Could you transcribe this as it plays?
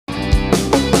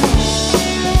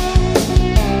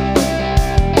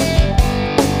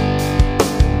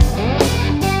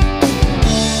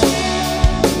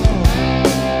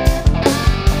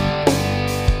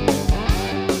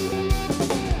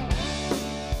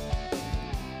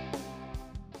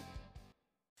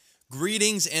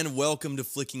Greetings and welcome to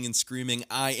Flicking and Screaming.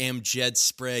 I am Jed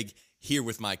Sprague, here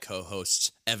with my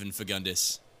co-hosts, Evan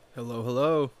Fagundis. Hello,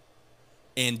 hello.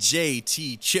 And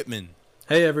JT Chipman.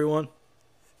 Hey, everyone.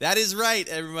 That is right,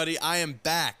 everybody. I am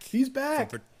back. He's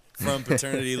back. From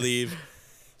paternity leave.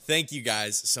 Thank you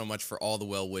guys so much for all the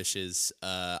well wishes.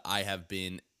 I have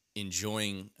been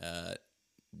enjoying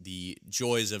the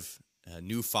joys of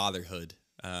new fatherhood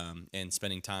and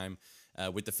spending time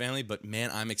with the family, but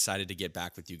man, I'm excited to get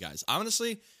back with you guys.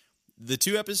 Honestly, the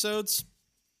 2 episodes,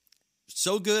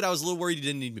 so good, I was a little worried you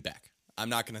didn't need me back. I'm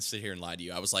not going to sit here and lie to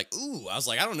you. I was like,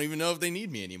 I don't even know if they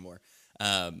need me anymore.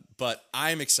 But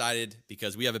I'm excited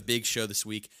because we have a big show this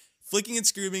week. Flicking and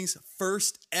Screaming's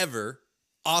first ever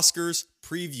Oscars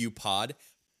preview pod.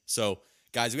 So,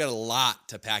 guys, we got a lot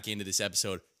to pack into this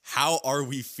episode. How are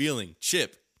we feeling?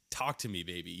 Chip, talk to me,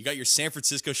 baby. You got your San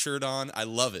Francisco shirt on. I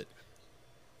love it.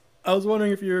 I was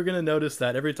wondering if you were going to notice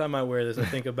that every time I wear this, I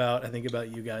think about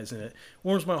you guys, and it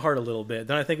warms my heart a little bit.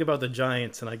 Then I think about the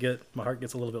Giants, and my heart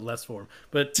gets a little bit less for them.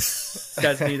 But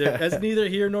that's neither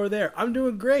here nor there. I'm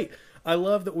doing great. I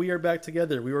love that we are back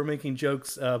together. We were making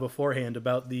jokes beforehand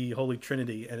about the Holy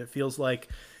Trinity, and it feels like,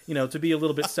 to be a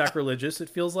little bit sacrilegious, it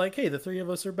feels like, hey, the three of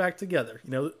us are back together.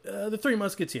 The Three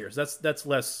Musketeers. That's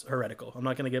less heretical. I'm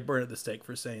not going to get burned at the stake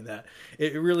for saying that.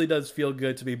 It really does feel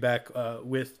good to be back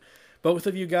with both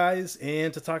of you guys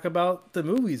and to talk about the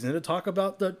movies and to talk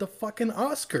about the fucking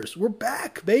Oscars. We're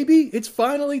back, baby. It's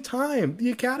finally time. The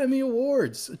Academy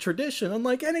Awards, a tradition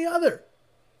unlike any other.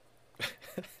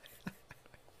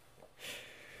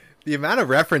 The amount of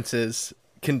references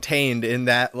contained in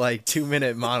that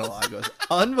 2-minute monologue was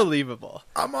unbelievable.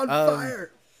 I'm on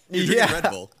fire. He's drinking Red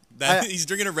Bull. He's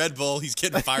drinking a Red Bull. He's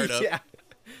getting fired up. Yeah.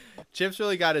 Chip's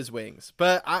really got his wings,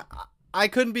 but I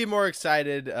couldn't be more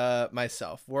excited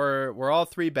myself. We're all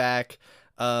three back.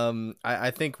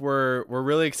 I think we're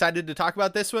really excited to talk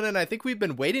about this one, and I think we've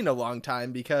been waiting a long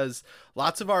time because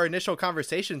lots of our initial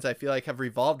conversations, I feel like, have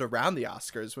revolved around the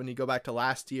Oscars when you go back to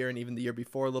last year and even the year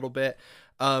before a little bit,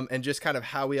 and just kind of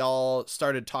how we all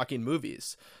started talking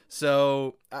movies.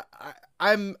 So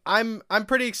I'm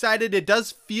pretty excited. It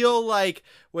does feel like,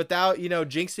 without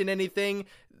jinxing anything,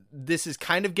 this is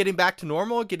kind of getting back to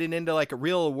normal, getting into a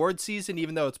real award season,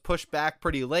 even though it's pushed back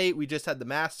pretty late. We just had the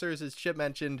Masters, as Chip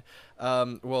mentioned,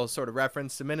 sort of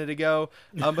referenced a minute ago.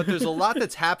 But there's a lot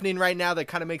that's happening right now that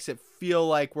kind of makes it feel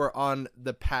like we're on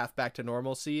the path back to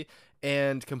normalcy.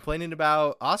 And complaining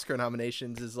about Oscar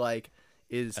nominations is right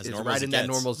in that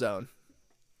normal zone.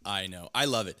 I know. I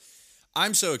love it.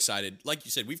 I'm so excited. Like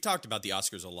you said, we've talked about the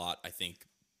Oscars a lot, I think,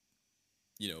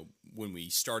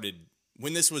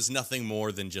 when this was nothing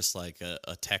more than just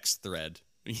a text thread,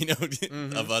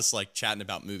 mm-hmm. of us chatting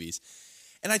about movies.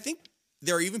 And I think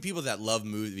there are even people that love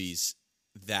movies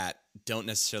that don't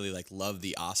necessarily love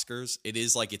the Oscars. It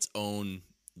is its own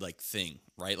thing,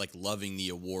 right? Loving the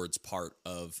awards part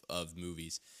of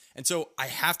movies. And so I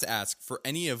have to ask, for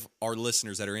any of our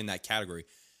listeners that are in that category,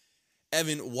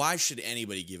 Evan, why should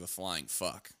anybody give a flying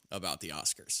fuck about the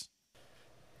Oscars?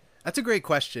 That's a great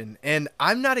question, and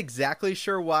I'm not exactly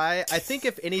sure why. I think,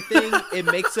 if anything, it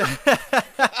makes a...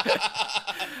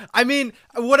 I mean,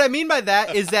 what I mean by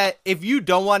that is that if you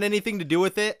don't want anything to do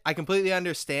with it, I completely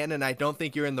understand, and I don't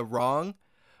think you're in the wrong.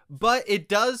 But it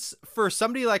does, for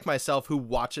somebody like myself who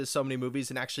watches so many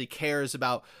movies and actually cares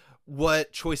about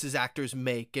what choices actors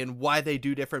make and why they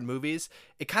do different movies,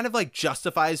 it kind of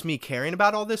justifies me caring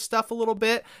about all this stuff a little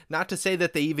bit. Not to say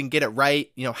that they even get it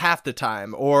right, half the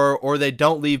time, or they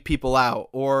don't leave people out,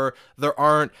 or there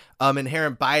aren't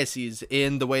inherent biases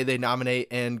in the way they nominate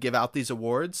and give out these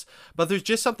awards. But there's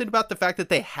just something about the fact that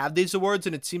they have these awards,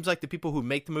 and it seems like the people who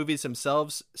make the movies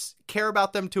themselves care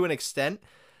about them to an extent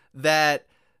that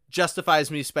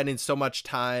justifies me spending so much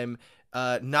time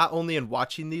not only in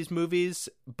watching these movies,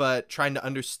 but trying to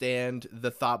understand the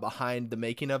thought behind the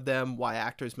making of them, why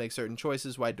actors make certain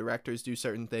choices, why directors do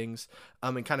certain things,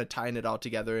 and kind of tying it all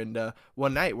together into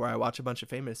one night where I watch a bunch of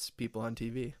famous people on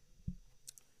TV.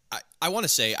 I want to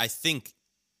say, I think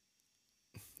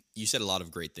you said a lot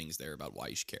of great things there about why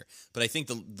you should care, but I think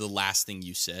the last thing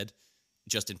you said,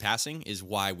 just in passing, is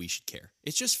why we should care.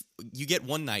 It's just, you get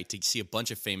one night to see a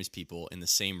bunch of famous people in the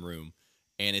same room,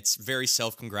 and it's very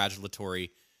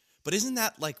self-congratulatory. But isn't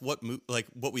that what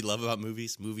we love about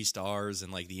movies, movie stars,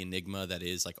 and the enigma that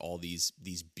is all these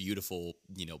beautiful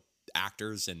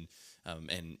actors and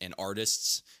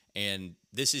artists, and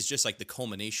this is just the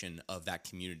culmination of that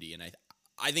community. And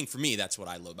I think for me that's what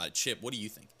I love about it. Chip, what do you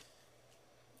think?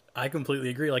 I completely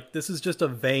agree. This is just a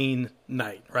vain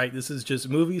night, right? This is just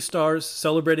movie stars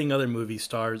celebrating other movie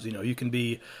stars. You can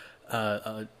be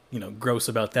gross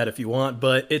about that if you want,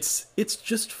 but it's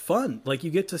just fun. Like,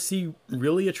 you get to see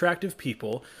really attractive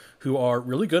people who are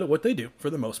really good at what they do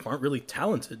for the most part, really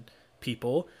talented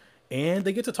people, and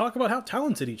they get to talk about how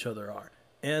talented each other are.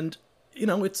 And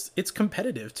it's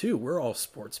competitive too. We're all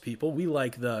sports people. We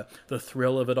like the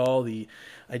thrill of it all, the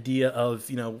idea of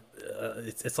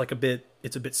it's a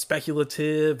bit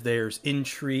speculative. There's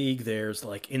intrigue. There's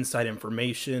like inside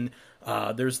information.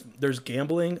 There's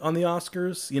gambling on the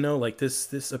Oscars. Like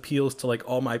this appeals to like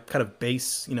all my kind of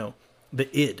base. The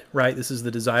id, right? This is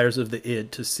the desires of the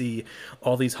id, to see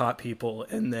all these hot people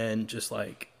and then just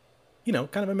like,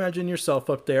 kind of imagine yourself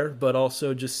up there, but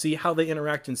also just see how they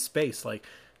interact in space. Like,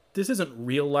 this isn't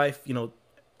real life.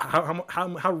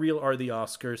 How real are the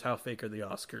Oscars? How fake are the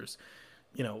Oscars?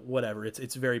 Whatever.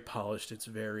 It's very polished. It's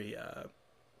very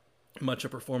much a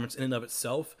performance in and of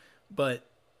itself, but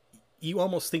you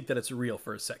almost think that it's real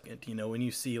for a second. When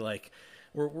you see like,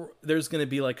 there's going to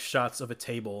be like shots of a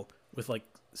table with like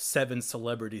 7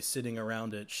 celebrities sitting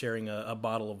around it, sharing a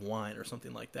bottle of wine or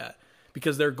something like that,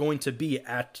 because they're going to be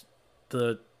at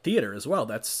the theater as well.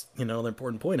 That's, the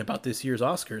important point about this year's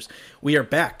Oscars. We are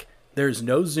back. There's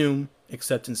no Zoom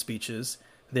acceptance speeches.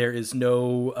 There is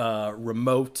no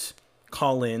remote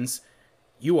call-ins.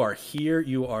 You are here.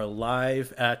 You are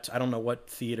live at, I don't know what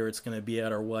theater it's going to be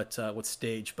at or what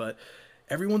stage, but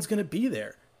everyone's going to be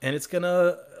there. And it's going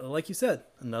to, like you said,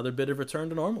 another bit of return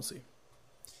to normalcy.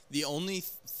 The only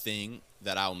thing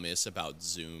that I'll miss about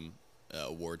Zoom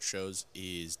award shows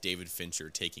is David Fincher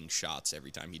taking shots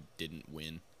every time he didn't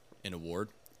win an award.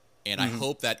 And I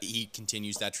hope that he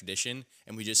continues that tradition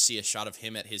and we just see a shot of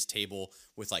him at his table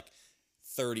with like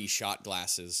 30 shot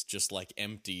glasses just like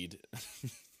emptied.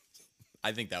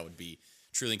 I think that would be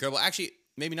truly incredible. Actually,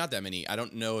 maybe not that many. I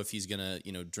don't know if he's going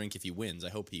to, drink if he wins. I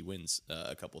hope he wins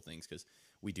a couple things because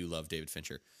we do love David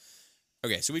Fincher.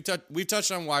 Okay, so we've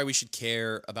touched on why we should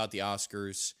care about the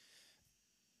Oscars.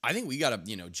 I think we got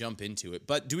to, jump into it.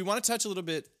 But do we want to touch a little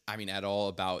bit, at all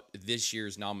about this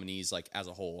year's nominees, like as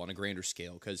a whole on a grander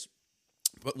scale? Because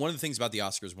one of the things about the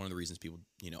Oscars, one of the reasons people,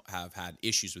 have had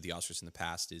issues with the Oscars in the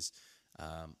past is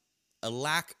a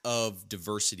lack of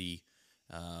diversity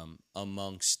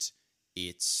amongst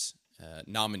its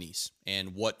nominees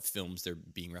and what films they're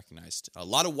being recognized. A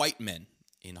lot of white men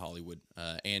in Hollywood,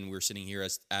 and we're sitting here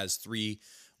as 3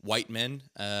 white men,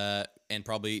 and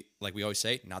probably, like we always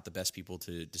say, not the best people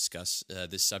to discuss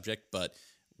this subject, but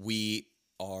we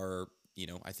are,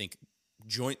 I think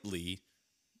jointly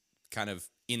kind of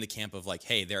in the camp of like,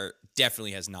 hey, there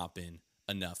definitely has not been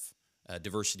enough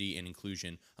diversity and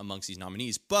inclusion amongst these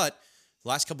nominees. But the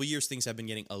last couple of years, things have been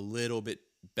getting a little bit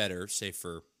better, save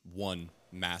for one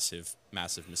massive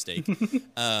mistake.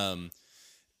 And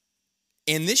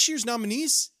this year's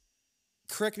nominees,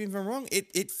 correct me if I'm wrong,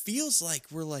 it feels like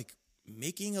we're like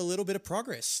making a little bit of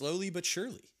progress, slowly but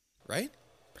surely, right?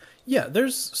 Yeah,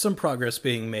 there's some progress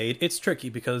being made. It's tricky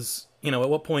because, at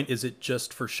what point is it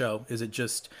just for show? Is it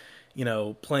just,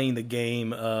 playing the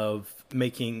game of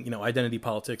making, identity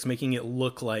politics, making it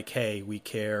look like, hey, we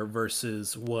care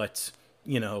versus what,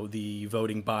 the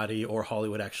voting body or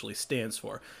Hollywood actually stands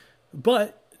for.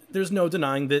 But there's no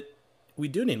denying that we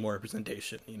do need more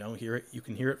representation. You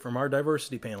can hear it from our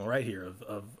diversity panel right here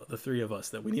of the 3 of us,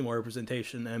 that we need more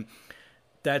representation, and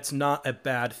that's not a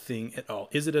bad thing at all.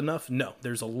 Is it enough? No.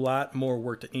 There's a lot more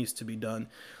work that needs to be done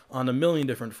on a million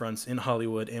different fronts in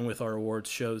Hollywood and with our awards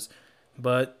shows.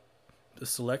 But the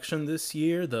selection this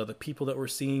year, the people that we're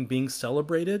seeing being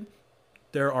celebrated,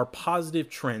 there are positive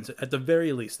trends. At the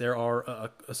very least, there are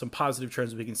some positive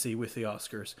trends we can see with the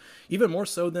Oscars, even more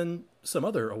so than some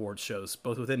other awards shows,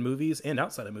 both within movies and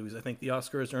outside of movies. I think the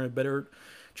Oscars are in a better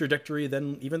trajectory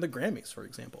than even the Grammys, for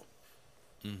example.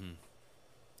 Mm-hmm.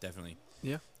 Definitely.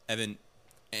 Yeah. Evan,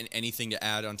 anything to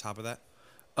add on top of that?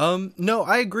 No,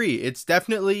 I agree. It's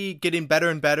definitely getting better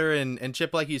and better. And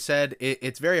Chip, like you said,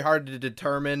 it's very hard to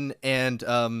determine. And,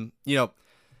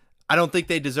 I don't think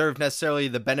they deserve necessarily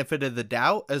the benefit of the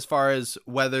doubt as far as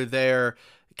whether they're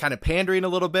kind of pandering a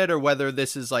little bit or whether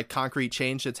this is like concrete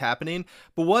change that's happening.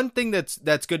 But one thing that's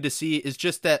good to see is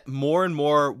just that more and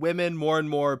more women, more and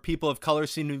more people of color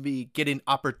seem to be getting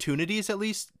opportunities, at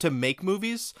least, to make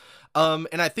movies. And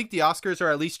I think the Oscars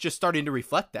are at least just starting to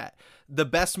reflect that. The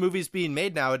best movies being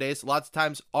made nowadays, lots of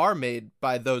times, are made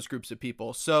by those groups of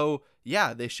people. So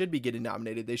yeah, they should be getting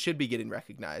nominated. They should be getting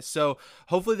recognized. So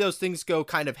hopefully those things go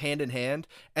kind of hand in hand.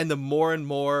 And the more and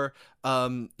more,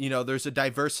 there's a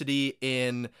diversity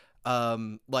in,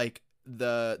 like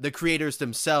the creators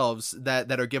themselves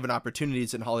that are given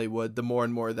opportunities in Hollywood, the more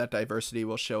and more that diversity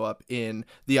will show up in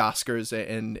the Oscars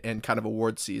and kind of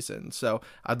award season. So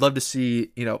I'd love to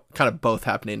see, kind of both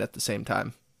happening at the same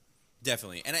time.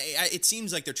 Definitely. And it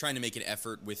seems like they're trying to make an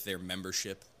effort with their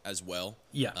membership as well.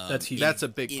 Yeah, that's huge. That's a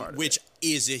big part of which it.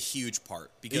 is a huge part,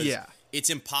 because Yeah.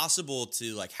 it's impossible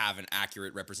to like have an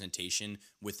accurate representation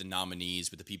with the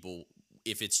nominees, with the people,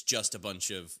 if it's just a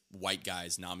bunch of white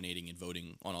guys nominating and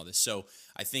voting on all this. So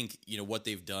I think, what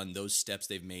they've done, those steps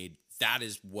they've made, that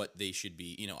is what they should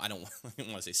be, I don't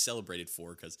want to say celebrated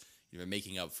for, because they're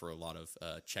making up for a lot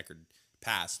of checkered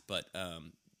past, but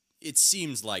it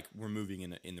seems like we're moving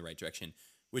in the right direction,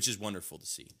 which is wonderful to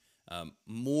see.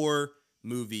 More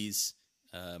movies,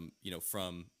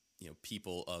 from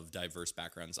people of diverse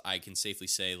backgrounds. I can safely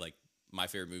say, like, my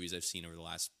favorite movies I've seen over the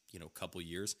last couple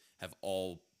years have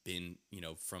all been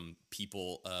from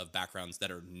people of backgrounds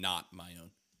that are not my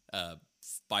own,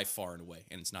 by far and away,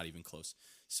 and it's not even close.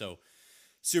 So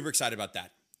super excited about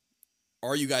that.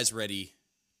 Are you guys ready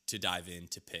to dive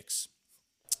into picks?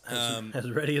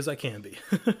 As ready as I can be.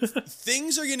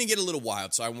 Things are going to get a little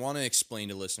wild, so I want to explain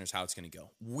to listeners how it's going to go.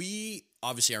 We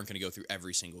obviously aren't going to go through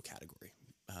every single category.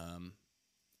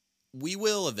 We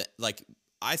will,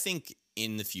 I think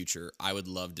in the future, I would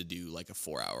love to do like a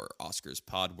 4-hour Oscars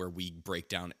pod where we break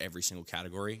down every single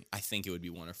category. I think it would be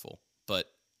wonderful, but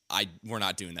we're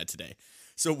not doing that today.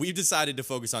 So we've decided to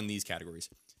focus on these categories: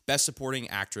 Best Supporting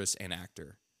Actress and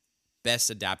Actor, Best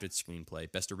Adapted Screenplay,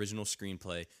 Best Original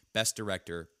Screenplay, Best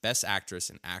Director, Best Actress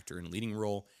and Actor in Leading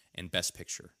Role, and Best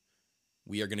Picture.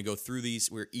 We are going to go through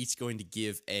these. We're each going to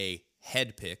give a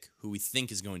head pick, who we think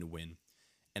is going to win,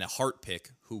 and a heart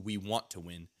pick, who we want to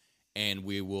win, and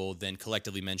we will then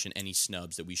collectively mention any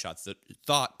snubs that we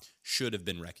thought should have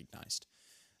been recognized.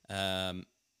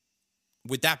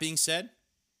 With that being said,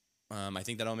 I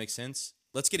think that all makes sense.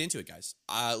 Let's get into it, guys.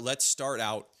 Let's start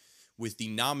out with the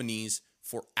nominees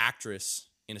for actress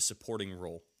in a supporting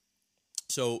role.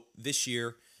 So this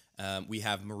year, we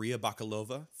have Maria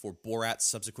Bakalova for Borat's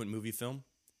subsequent movie film.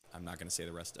 I'm not going to say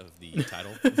the rest of the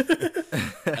title.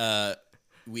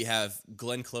 We have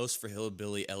Glenn Close for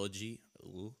Hillbilly Elegy.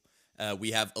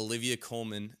 We have Olivia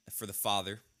Colman for The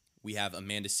Father. We have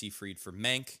Amanda Seyfried for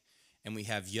Mank. And we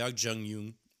have Yoo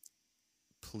Jung-yoon.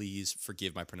 Please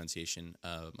forgive my pronunciation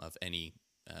of any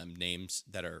names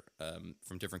that are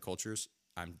from different cultures.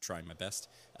 I'm trying my best.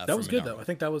 That was good, though. I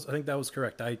think that was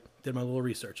correct. I did my little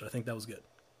research. I think that was good.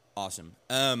 Awesome.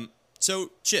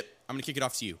 So, Chip, I'm going to kick it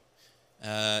off to you.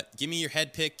 Give me your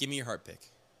head pick. Give me your heart pick.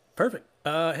 Perfect.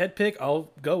 Head pick,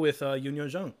 I'll go with Yoon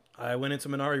Yo-jung. I went into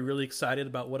Minari really excited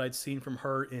about what I'd seen from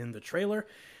her in the trailer.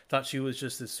 Thought she was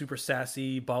just this super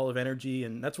sassy ball of energy,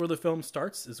 and that's where the film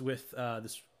starts, is with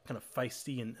this kind of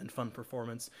feisty and fun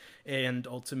performance. And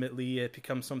ultimately, it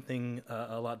becomes something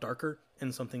a lot darker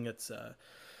and something that's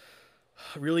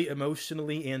really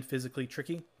emotionally and physically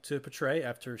tricky to portray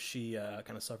after she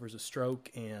kind of suffers a stroke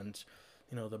and,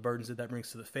 the burdens that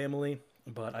brings to the family.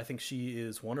 But I think she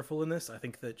is wonderful in this. I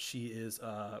think that she is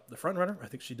the front runner. I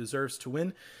think she deserves to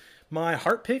win. My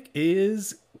heart pick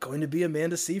is going to be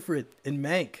Amanda Seyfried in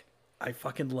Mank. I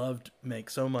fucking loved Mank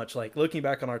so much. Like, looking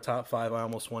back on our top 5, I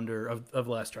almost wonder of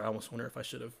last year, I almost wonder if I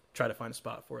should have tried to find a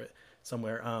spot for it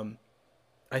somewhere.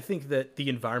 I think that the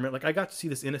environment, like, I got to see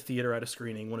this in a theater at a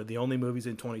screening, one of the only movies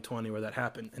in 2020 where that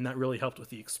happened, and that really helped with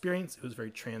the experience. It was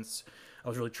I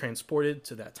was really transported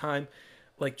to that time.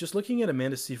 Like, just looking at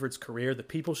Amanda Seyfried's career, the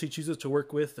people she chooses to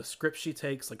work with, the script she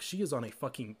takes, like, she is on a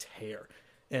fucking tear.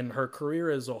 And her career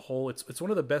as a whole, it's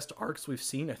one of the best arcs we've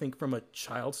seen, I think, from a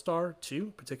child star,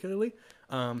 too, particularly.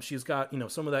 She's got,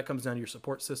 some of that comes down to your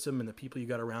support system and the people you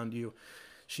got around you.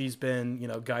 She's been,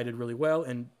 guided really well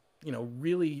and,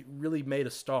 really, really made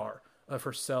a star of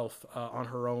herself on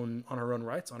her own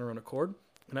rights, on her own accord.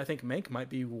 And I think Mank might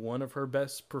be one of her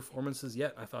best performances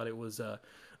yet. I thought it was a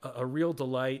real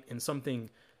delight and something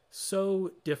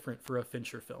so different for a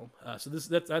Fincher film. So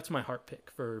that's my heart pick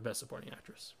for Best Supporting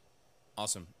Actress.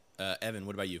 Awesome. Evan,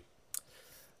 what about you?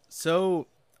 So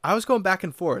I was going back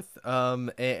and forth,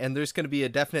 and there's going to be a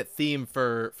definite theme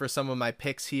for some of my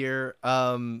picks here.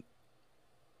 But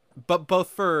both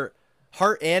for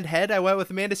heart and head, I went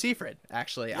with Amanda Seyfried,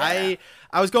 actually. Yeah.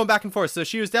 I was going back and forth, so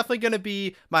she was definitely going to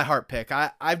be my heart pick.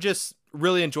 I've just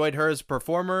really enjoyed her as a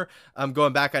performer.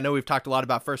 Going back, I know we've talked a lot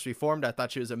about First Reformed. I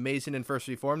thought she was amazing in First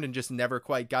Reformed and just never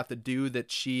quite got the due that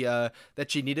she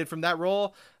needed from that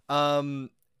role.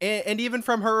 And even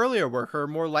from her earlier work, her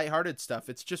more lighthearted stuff,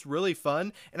 it's just really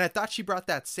fun. And I thought she brought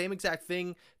that same exact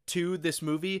thing to this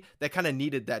movie that kind of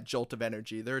needed that jolt of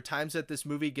energy. There are times that this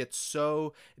movie gets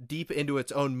so deep into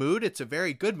its own mood. It's a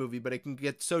very good movie, but it can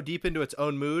get so deep into its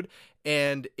own mood,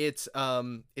 and it's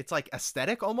like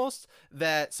aesthetic almost,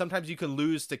 that sometimes you can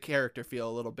lose the character feel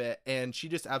a little bit. And she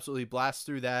just absolutely blasts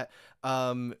through that.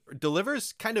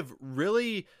 Delivers kind of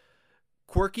really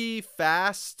quirky,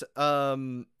 fast,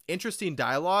 interesting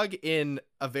dialogue in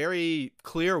a very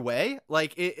clear way.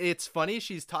 Like it's funny,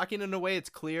 she's talking in a way it's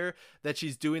clear that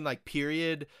she's doing like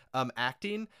period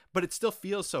acting, but it still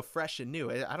feels so fresh and new.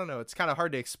 I don't know, it's kind of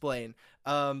hard to explain,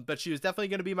 but she was definitely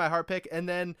going to be my heart pick. And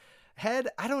then Head,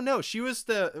 I don't know, she was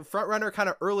the front runner kind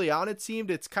of early on. It seemed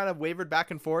it's kind of wavered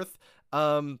back and forth,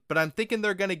 but I'm thinking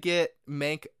they're going to get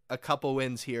Mank a couple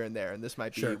wins here and there, and this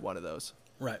might be one of those.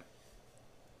 Right.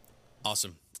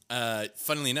 Awesome.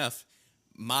 Funnily enough,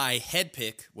 my head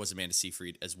pick was Amanda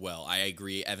Seyfried as well. I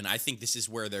agree, Evan. I think this is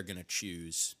where they're going to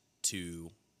choose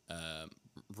to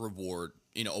award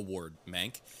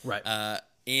Mank. Right.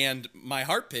 And my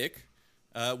heart pick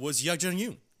was Yoo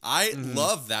Jung-yoon. I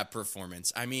love that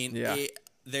performance. I mean,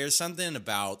 there's something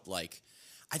about, like,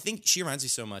 I think she reminds me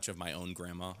so much of my own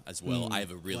grandma as well. I have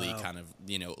a really kind of,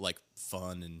 like,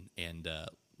 fun and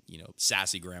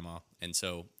sassy grandma. And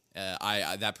so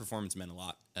I that performance meant a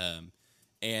lot.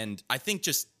 And I think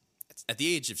just at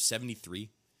the age of 73,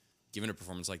 giving a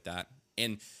performance like that,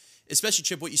 and especially,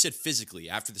 Chip, what you said physically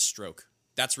after the stroke,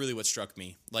 that's really what struck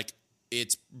me. Like,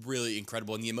 it's really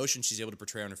incredible. And the emotion she's able to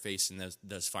portray on her face in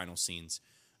those final scenes,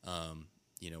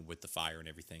 with the fire and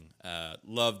everything.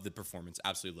 Love the performance.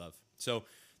 Absolutely love. So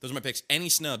those are my picks. Any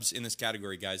snubs in this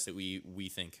category, guys, that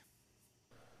we think?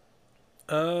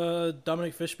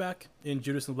 Dominic Fishback in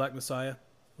Judas and the Black Messiah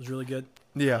was really good.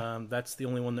 Yeah. That's the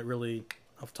only one that really,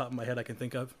 off the top of my head, I can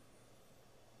think of.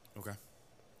 Okay.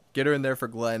 Get her in there for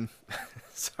Glenn.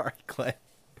 Sorry, Glenn.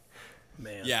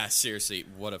 Man. Yeah, seriously.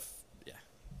 What a... Yeah.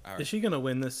 All right. Is she going to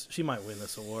win this? She might win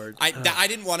this award. I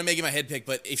didn't want to make it my head pick,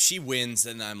 but if she wins,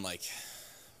 then I'm like...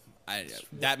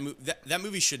 that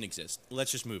movie shouldn't exist.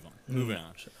 Let's just move on. Moving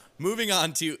on. Sure. Moving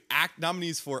on to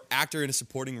nominees for actor in a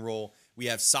supporting role. We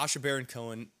have Sacha Baron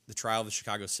Cohen, The Trial of the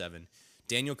Chicago 7,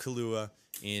 Daniel Kaluuya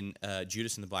in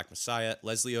Judas and the Black Messiah,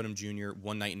 Leslie Odom Jr.,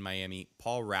 One Night in Miami,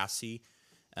 Paul Rassi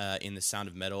in The Sound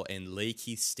of Metal, and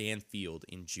Lakeith Stanfield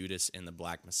in Judas and the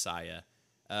Black Messiah.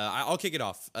 I'll kick it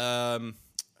off.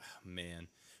 Man.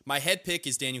 My head pick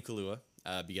is Daniel Kaluuya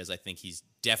because I think he's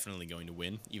definitely going to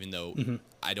win, even though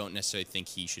I don't necessarily think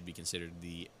he should be considered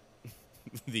the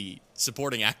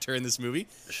supporting actor in this movie.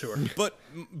 Sure.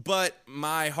 But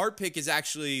my heart pick is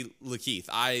actually Lakeith.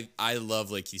 I love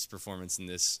Lakeith's performance in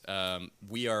this.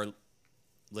 We are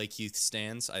Lakeith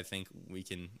stans. I think we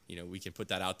can put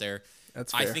that out there.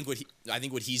 That's fair. I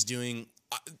think what he's doing,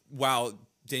 while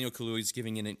Daniel Kaluuya is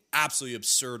giving an absolutely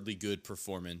absurdly good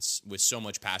performance with so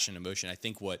much passion and emotion, I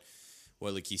think what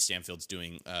Lakeith Stanfield's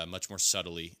doing much more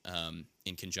subtly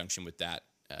in conjunction with that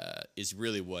is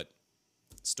really what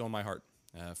stole my heart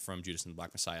from Judas and the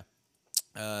Black Messiah.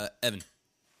 Evan,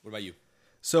 what about you?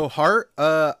 So heart,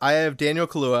 I have Daniel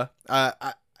Kaluuya.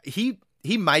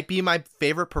 He might be my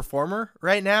favorite performer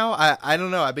right now. I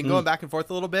don't know. I've been going back and forth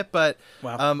a little bit, but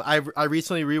Wow. I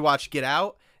recently rewatched Get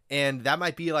Out, and that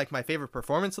might be like my favorite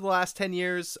performance of the last 10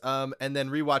 years. And then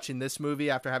rewatching this movie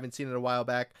after having seen it a while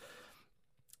back,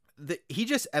 he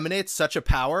just emanates such a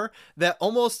power that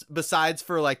almost, besides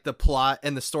for like the plot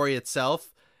and the story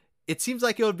itself, it seems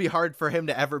like it would be hard for him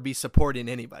to ever be supporting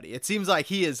anybody. It seems like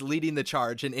he is leading the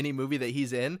charge in any movie that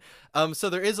he's in. So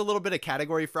there is a little bit of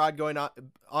category fraud going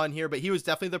on here, but he was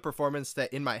definitely the performance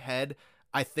that in my head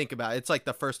I think about. It's like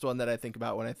the first one that I think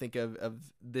about when I think of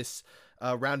this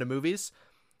round of movies.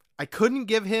 I couldn't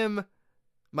give him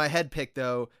my head pick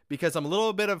though, because I'm a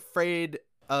little bit afraid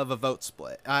of a vote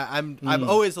split. I'm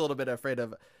always a little bit afraid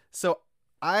of. So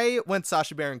I went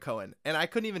Sacha Baron Cohen, and I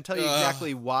couldn't even tell you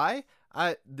exactly why.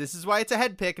 This is why it's a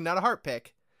head pick and not a heart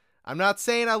pick. I'm not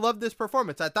saying I love this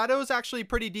performance. I thought it was actually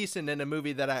pretty decent in a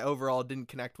movie that I overall didn't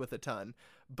connect with a ton.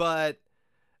 But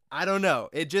I don't know.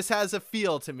 It just has a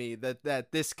feel to me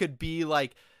that this could be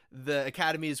like the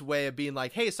Academy's way of being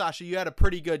like, hey, Sacha, you had a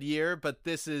pretty good year, but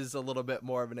this is a little bit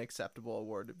more of an acceptable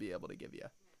award to be able to give you.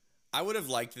 I would have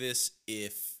liked this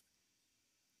if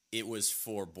it was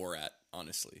for Borat,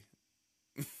 honestly.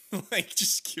 Like,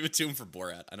 just give it to him for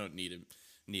Borat. I don't need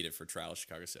it for Trial of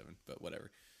Chicago 7, but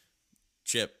whatever.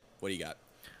 Chip, what do you got?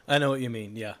 I know what you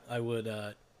mean. Yeah, I would.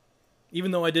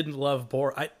 Even though I didn't love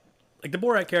Borat, like the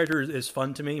Borat character is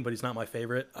fun to me, but he's not my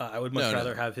favorite. I would much No, no.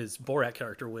 rather have his Borat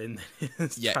character win than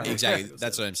his Yeah, Tyler exactly. Perry.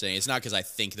 That's what I'm saying. It's not because I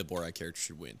think the Borat character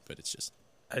should win, but it's just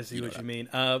I see know what you that.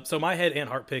 mean. So my head and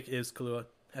heart pick is Kahlua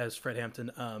as Fred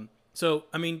Hampton. So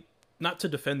I mean, not to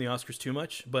defend the Oscars too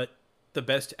much, but the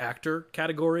best actor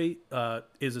category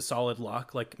is a solid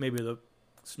lock, like maybe the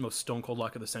most stone cold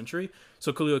lock of the century.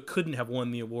 So Kahlua couldn't have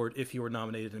won the award if he were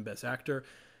nominated in Best Actor.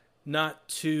 Not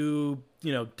to,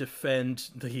 defend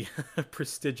the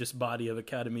prestigious body of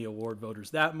Academy Award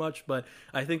voters that much, but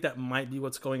I think that might be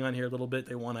what's going on here a little bit.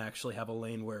 They want to actually have a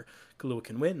lane where Kahlua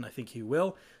can win, and I think he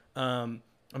will.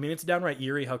 I mean, it's downright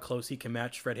eerie how close he can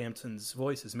match Fred Hampton's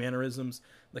voice, his mannerisms,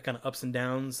 the kind of ups and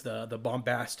downs, the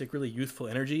bombastic, really youthful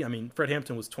energy. I mean, Fred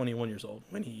Hampton was 21 years old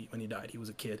when he died. He was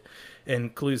a kid,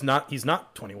 and he's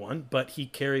not 21, but he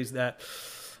carries that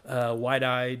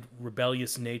wide-eyed,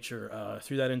 rebellious nature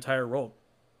through that entire role.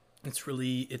 It's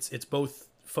really it's both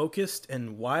focused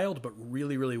and wild, but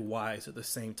really, really wise at the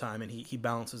same time, and he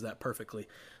balances that perfectly.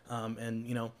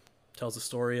 And tells the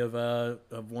story of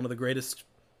one of the greatest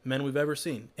men we've ever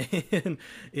seen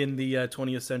in the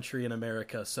 20th century in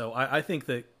America. So I think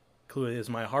that Kahlua is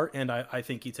my heart, and I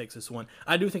think he takes this one.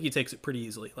 I do think he takes it pretty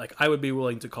easily. Like, I would be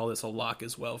willing to call this a lock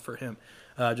as well for him,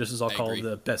 just as I'll call agree.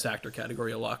 the Best Actor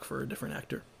category a lock for a different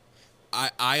actor.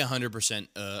 I 100%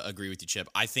 agree with you, Chip.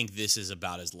 I think this is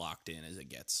about as locked in as it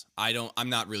gets. I'm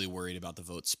not really worried about the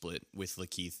vote split with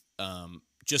Lakeith,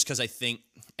 just because I think,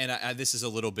 and this is a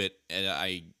little bit,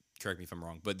 correct me if I'm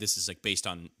wrong, but this is like based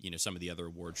on some of the other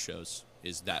award shows.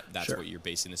 That's Sure. what you're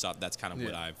basing this off? That's kind of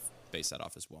what I've based that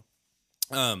off as well.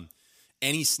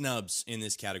 Any snubs in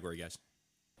this category, guys?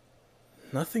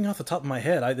 Nothing off the top of my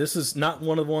head. This is not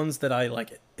one of the ones that I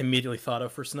immediately thought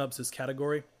of for snubs this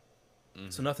category.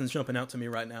 So nothing's jumping out to me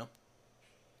right now.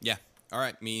 Yeah. All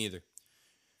right. Me neither.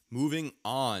 Moving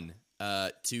on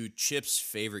to Chip's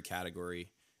favorite category,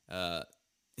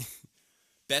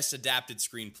 Best Adapted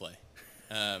Screenplay.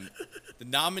 The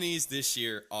nominees this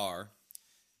year are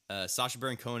Sacha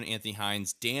Baron Cohen, Anthony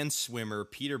Hines, Dan Swimmer,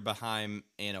 Peter Boheim,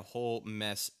 and a whole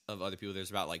mess of other people.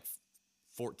 There's about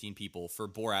 14 people for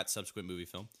Borat's subsequent movie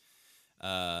film.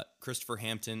 Christopher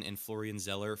Hampton and Florian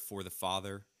Zeller for The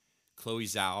Father. Chloe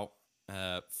Zhao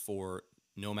for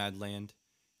Nomadland.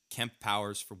 Kemp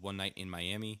Powers for One Night in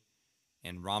Miami.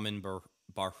 And Ramin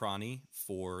Bahrani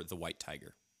for The White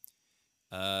Tiger.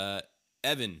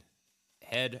 Evan,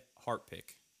 head heart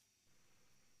pick.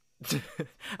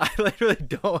 I literally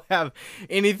don't have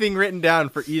anything written down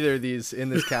for either of these in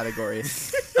this category.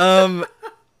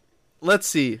 Let's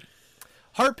see.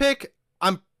 Heart pick,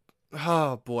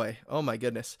 oh boy. Oh my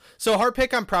goodness. So heart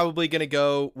pick, I'm probably going to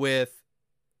go with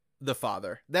The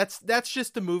Father. That's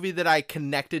just the movie that I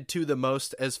connected to the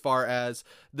most as far as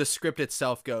the script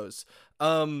itself goes.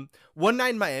 One Night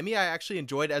in Miami, I actually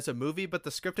enjoyed as a movie, but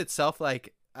the script itself,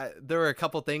 there were a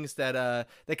couple things that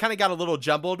kind of got a little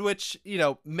jumbled, which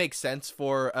makes sense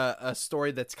for a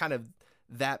story that's kind of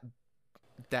that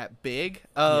big.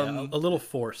 A little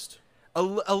forced. A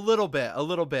little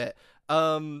bit.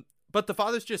 But The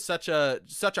Father's just such a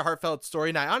heartfelt story,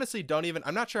 and I honestly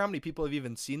I'm not sure how many people have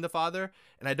even seen The Father,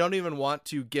 and I don't even want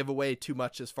to give away too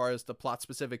much as far as the plot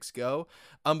specifics go.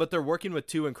 But they're working with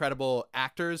two incredible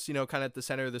actors, kind of at the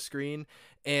center of the screen,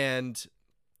 and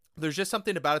there's just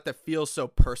something about it that feels so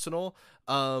personal,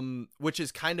 which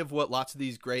is kind of what lots of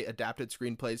these great adapted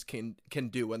screenplays can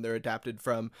do when they're adapted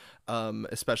from,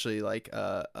 especially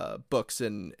books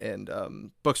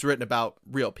and books written about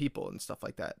real people and stuff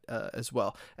like that as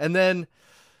well. And then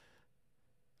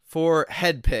for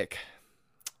head pick,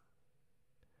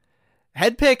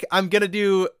 I'm gonna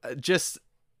do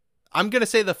I'm going to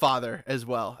say The Father as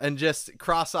well, and just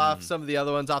cross off some of the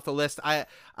other ones off the list. I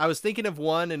was thinking of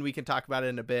one, and we can talk about it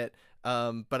in a bit,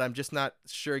 but I'm just not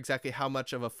sure exactly how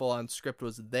much of a full-on script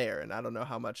was there, and I don't know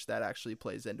how much that actually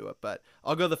plays into it, but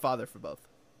I'll go The Father for both.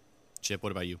 Chip,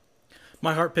 what about you?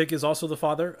 My heart pick is also The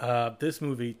Father. This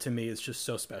movie, to me, is just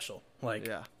so special.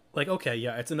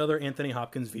 It's another Anthony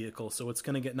Hopkins vehicle, so it's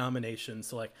going to get nominations.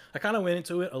 So, I kind of went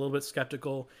into it a little bit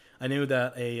skeptical. I knew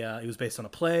that it was based on a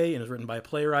play and it was written by a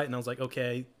playwright, and I was like,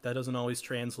 okay, that doesn't always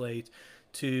translate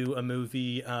to a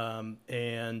movie.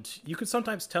 And you can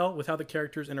sometimes tell with how the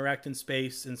characters interact in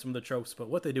space and some of the tropes, but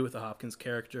what they do with the Hopkins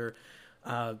character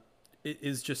it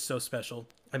is just so special.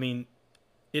 I mean,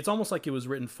 it's almost like it was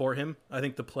written for him. I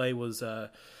think the play was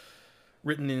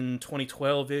written in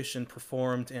 2012-ish and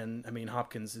performed, and I mean,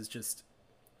 Hopkins is just,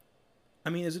 I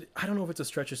don't know if it's a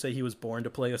stretch to say he was born to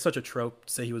play. It's such a trope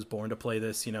to say he was born to play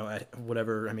this, at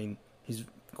whatever. I mean, he's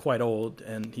quite old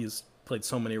and he's played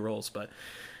so many roles, but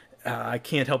I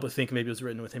can't help but think maybe it was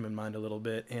written with him in mind a little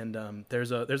bit. And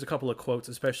there's a couple of quotes,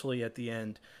 especially at the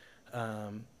end,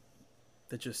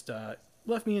 that just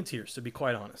left me in tears, to be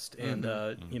quite honest. And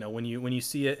you know, when you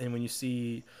see it and when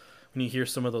you hear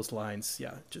some of those lines,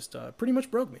 yeah, just pretty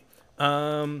much broke me.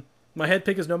 My head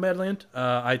pick is Nomadland.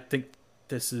 I think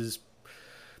this is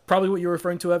probably what you're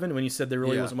referring to, Evan, when you said there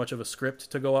really wasn't much of a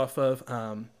script to go off of.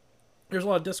 There's a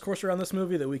lot of discourse around this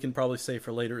movie that we can probably save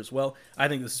for later as well. I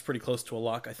think this is pretty close to a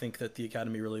lock. I think that the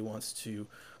Academy really wants to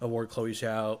award Chloe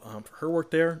Zhao for her work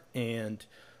there, and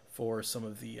for some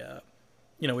of the,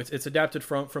 you know, it's adapted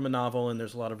from a novel, and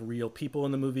there's a lot of real people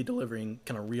in the movie delivering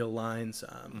kind of real lines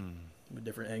with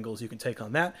different angles you can take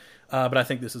on that. But I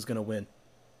think this is going to win.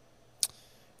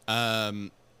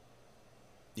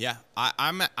 Yeah,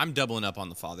 I'm doubling up on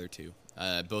The Father too.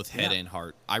 Both head and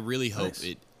heart. I really hope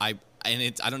Nice.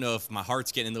 I don't know if my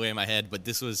heart's getting in the way of my head, but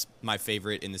this was my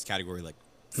favorite in this category, like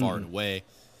far and away.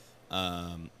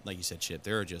 Like you said, Chip,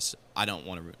 there are just, I don't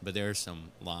want to, but there are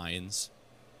some lines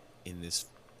in this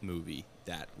movie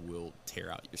that will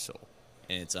tear out your soul,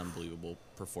 and it's unbelievable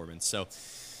performance. So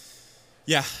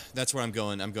yeah, that's where I'm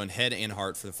going. I'm going head and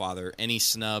heart for The Father. Any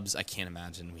snubs? I can't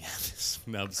imagine we have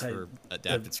snubs for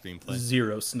adapted screenplay.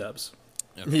 0 snubs.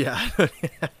 Okay. Yeah.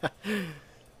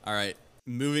 All right.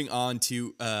 Moving on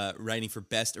to writing for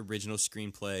Best Original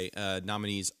Screenplay.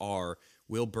 Nominees are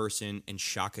Will Burson and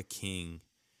Shaka King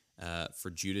for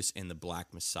Judas and the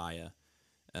Black Messiah.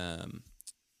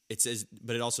 It says,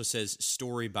 but it also says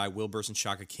story by Will Burson,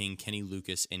 Shaka King, Kenny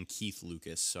Lucas, and Keith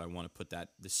Lucas. So I want to put that.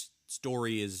 This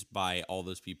story is by all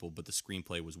those people, but the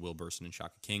screenplay was Will Burson and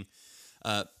Shaka King.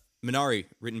 Minari,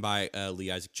 written by Lee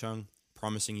Isaac Chung.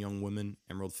 Promising Young Woman,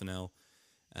 Emerald Fennell.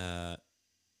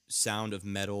 Sound of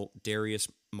Metal, Darius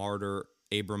Martyr,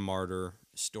 Abram Martyr,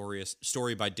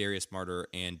 story by Darius Martyr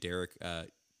and Derek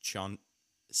Cian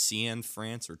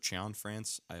France.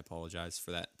 I apologize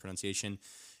for that pronunciation.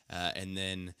 And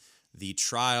then The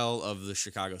Trial of the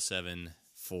Chicago 7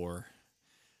 for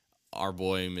our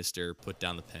boy, Mr. Put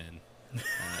Down the Pen,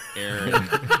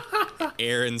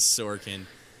 Aaron Sorkin.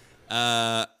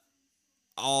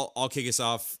 I'll kick us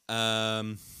off.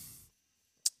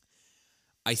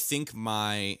 I think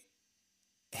my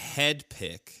head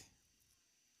pick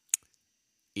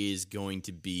is going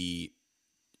to be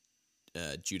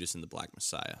Judas and the Black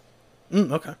Messiah.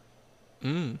 Okay.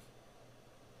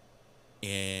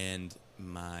 And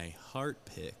my heart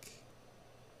pick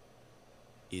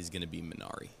is going to be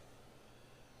Minari.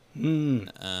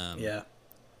 Yeah.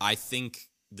 I think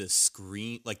the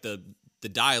screen, like the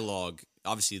dialogue,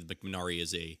 obviously the Minari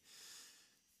is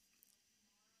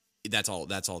that's all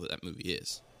that movie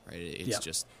is, right? It's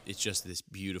just this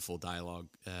beautiful dialogue,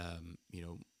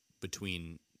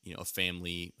 between, a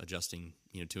family adjusting,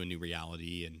 to a new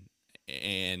reality,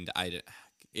 and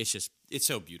it's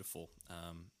so beautiful.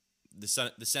 The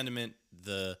sentiment,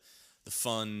 the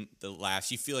fun, the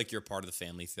laughs, you feel like you're a part of the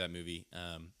family through that movie.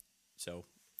 So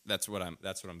that's what I'm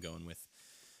going with.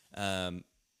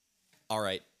 All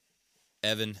right,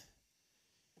 Evan,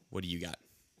 what do you got?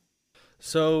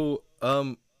 So,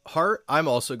 heart, I'm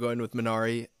also going with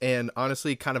Minari, and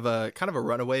honestly, kind of a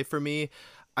runaway for me.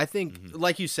 I think,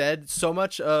 like you said, so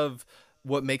much of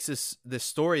what makes this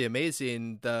story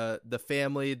amazing, the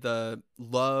family, the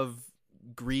love,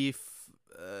 grief,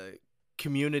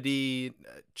 community,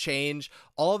 change,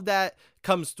 all of that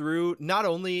comes through not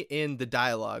only in the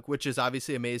dialogue, which is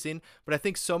obviously amazing, but I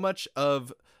think so much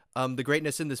of the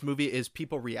greatness in this movie is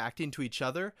people reacting to each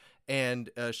other and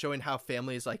showing how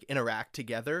families like interact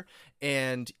together.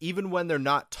 And even when they're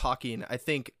not talking, I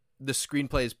think the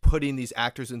screenplay is putting these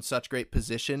actors in such great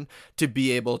position to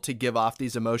be able to give off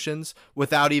these emotions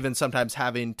without even sometimes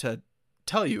having to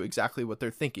tell you exactly what they're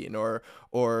thinking or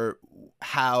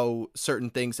how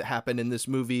certain things that happen in this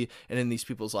movie and in these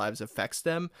people's lives affects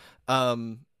them.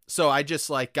 So I just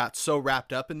got so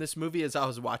wrapped up in this movie as I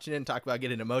was watching it, and talk about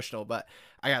getting emotional, but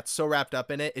I got so wrapped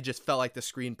up in it. It just felt like the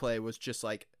screenplay was just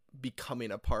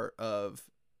becoming a part of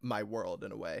my world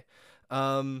in a way.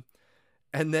 And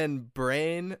then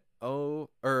brain,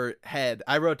 or head.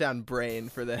 I wrote down brain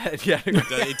for the head category.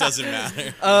 It doesn't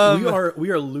matter.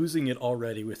 We are losing it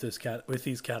already with with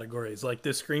these categories. Like, the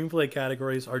screenplay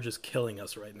categories are just killing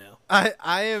us right now. I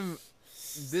am.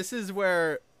 This is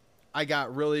where I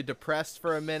got really depressed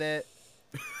for a minute.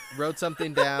 Wrote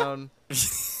something down.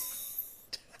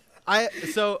 I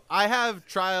have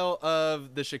Trial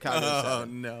of the Chicago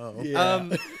 7. No. Yeah.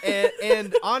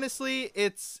 And honestly,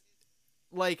 it's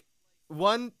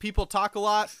one, people talk a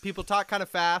lot. People talk kind of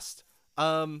fast.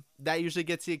 That usually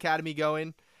gets the Academy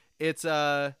going. It's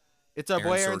our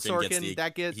boy Aaron Sorkin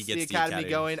that gets the Academy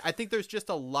going. I think there's just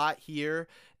a lot here,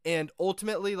 And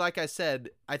ultimately, like I said,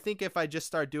 I think if I just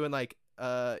start doing like,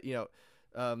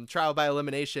 trial by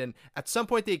elimination, at some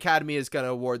point the Academy is going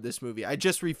to award this movie. I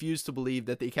just refuse to believe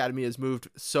that the Academy has moved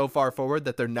so far forward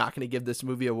that they're not going to give this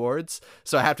movie awards.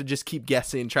 So I have to just keep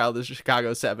guessing Trial of the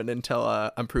Chicago 7 until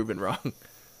I'm proven wrong.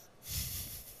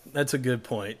 That's a good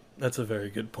point. That's a very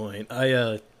good point.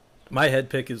 My head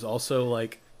pick is also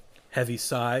like heavy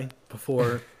sigh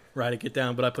before Write It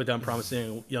Down, but I put down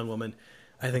Promising Young Woman.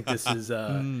 I think this is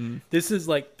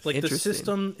like the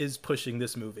system is pushing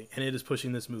this movie, and it is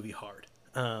pushing this movie hard.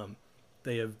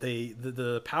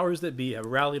 The powers that be have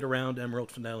rallied around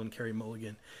Emerald Fennell and Carey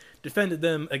Mulligan, defended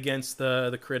them against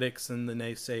the critics and the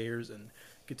naysayers, and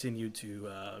continued to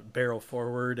barrel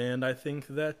forward. And I think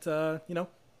that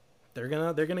they're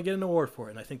gonna get an award for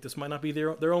it. And I think this might not be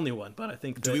their only one, but I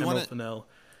think that Emerald Fennell.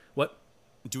 What?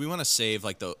 Do we want to save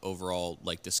like the overall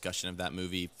like discussion of that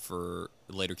movie for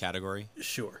a later category?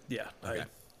 Sure. Yeah. Okay.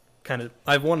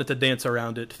 I've wanted to dance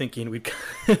around it, thinking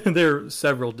there are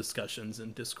several discussions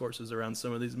and discourses around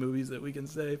some of these movies that we can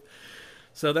save.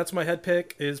 So that's my head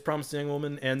pick is Promising Young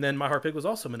Woman, and then my heart pick was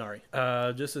also Minari.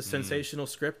 Just a sensational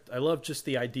script. I love just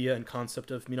the idea and concept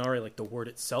of Minari, like the word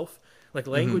itself. Like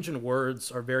language and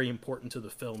words are very important to the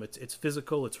film. It's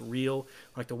physical, it's real.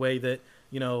 Like the way that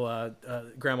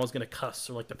Grandma's gonna cuss,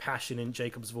 or like the passion in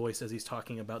Jacob's voice as he's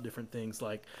talking about different things.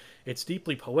 Like it's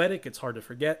deeply poetic. It's hard to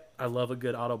forget. I love a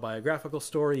good autobiographical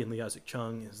story, and Lee Isaac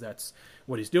Chung that's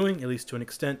what he's doing, at least to an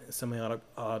extent, a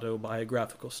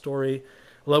semi-autobiographical story.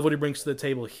 I love what he brings to the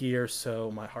table here.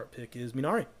 So my heart pick is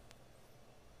Minari.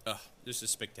 This is a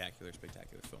spectacular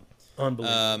film.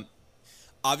 Unbelievable.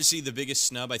 Obviously, the biggest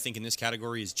snub, I think, in this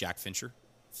category is Jack Fincher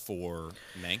for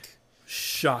Mank.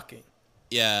 Shocking.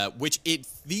 Yeah, which it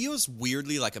feels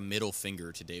weirdly like a middle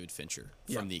finger to David Fincher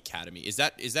from the Academy. Is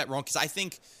that wrong? Because I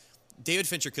think David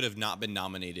Fincher could have not been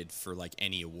nominated for like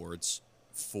any awards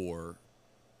for,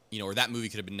 or that movie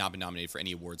could have not been nominated for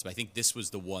any awards. But I think this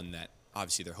was the one that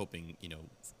obviously they're hoping,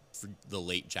 for the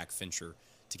late Jack Fincher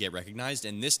to get recognized.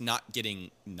 And this not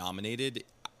getting nominated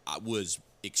was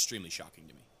extremely shocking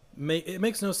to me. It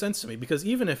makes no sense to me, because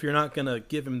even if you're not going to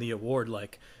give him the award,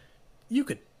 like, you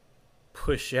could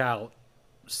push out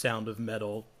Sound of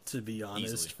Metal, to be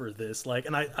honest, easily, for this. Like,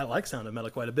 and I like Sound of Metal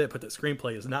quite a bit, but the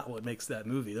screenplay is not what makes that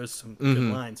movie. There's some good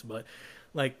lines, but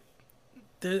like,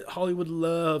 Hollywood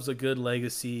loves a good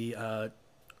legacy,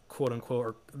 quote unquote,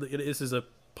 or this is a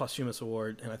posthumous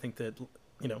award, and I think that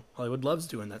Hollywood loves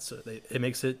doing that, so it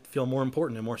makes it feel more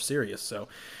important and more serious. So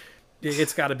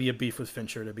it's got to be a beef with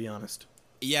Fincher, to be honest.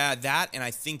 Yeah, that, and I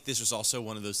think this was also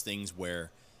one of those things where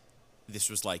this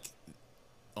was like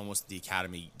almost the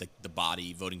Academy, the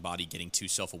voting body, getting too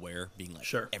self-aware, being like,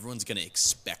 sure, everyone's going to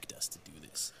expect us to do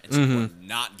this, and so we're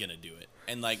not going to do it.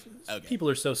 And like, okay. People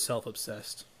are so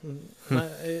self-obsessed.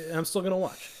 I'm still going to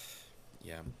watch.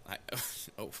 Yeah,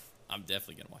 I'm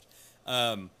definitely going to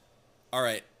watch. All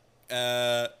right,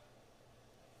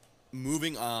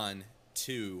 moving on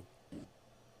to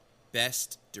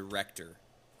Best Director.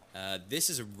 This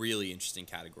is a really interesting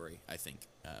category, I think,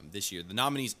 this year. The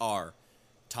nominees are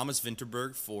Thomas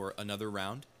Vinterberg for Another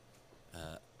Round,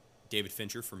 David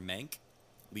Fincher for Mank,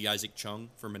 Lee Isaac Chung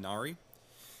for Minari,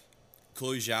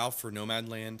 Chloe Zhao for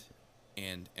Nomadland,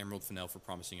 and Emerald Fennell for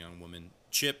Promising Young Woman.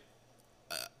 Chip,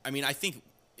 I think,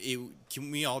 do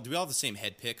we all have the same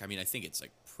head pick? I mean, I think it's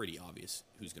like pretty obvious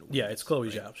who's going to win. Yeah, it's Chloe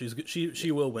Zhao.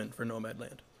 She will win for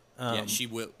Nomadland. Yeah, she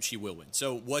will win.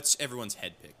 So what's everyone's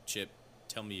head pick? Chip,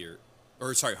 tell me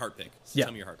heart pick. Yeah.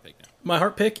 Tell me your heart pick now. My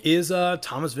heart pick is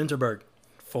Thomas Vinterberg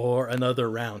for Another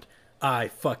Round. I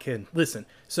fucking listen.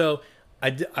 So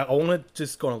I want to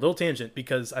just go on a little tangent,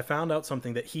 because I found out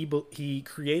something that he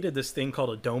created this thing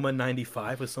called Adoma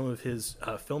 95 with some of his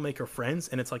filmmaker friends,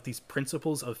 and it's like these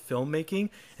principles of filmmaking,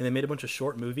 and they made a bunch of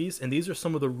short movies, and these are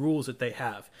some of the rules that they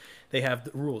have. They have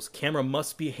the rules: camera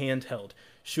must be handheld,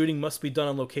 shooting must be done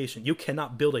on location, you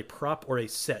cannot build a prop or a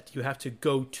set, you have to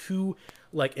go to,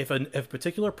 like, if a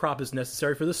particular prop is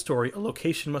necessary for the story, a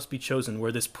location must be chosen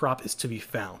where this prop is to be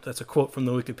found. That's a quote from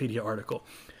the Wikipedia article.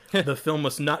 The film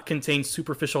must not contain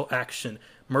superficial action.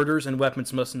 Murders and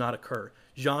weapons must not occur.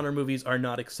 Genre movies are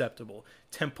not acceptable.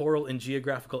 Temporal and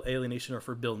geographical alienation are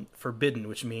forbidden,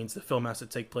 which means the film has to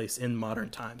take place in modern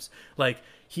times. Like,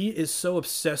 he is so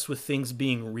obsessed with things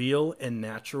being real and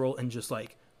natural and just,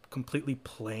 like, completely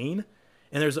plain.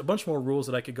 And there's a bunch more rules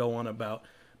that I could go on about,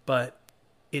 but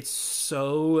it's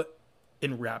so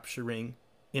enrapturing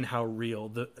in how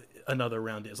real Another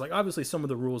Round is. Like, obviously some of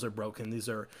the rules are broken. These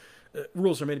are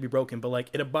rules are made to be broken, but like,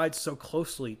 it abides so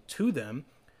closely to them.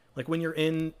 Like, when you're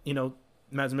in,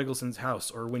 Mads Mikkelsen's house,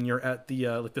 or when you're at the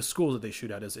like the school that they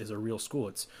shoot at is a real school.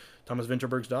 It's Thomas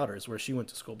Vinterberg's daughter is where she went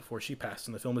to school before she passed,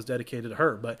 and the film is dedicated to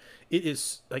her. But it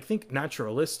is, I think,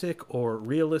 naturalistic or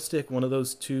realistic, one of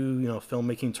those two,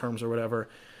 filmmaking terms or whatever.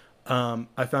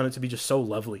 I found it to be just so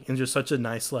lovely and just such a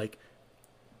nice like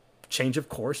change of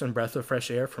course and breath of fresh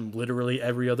air from literally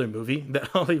every other movie that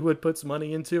Hollywood puts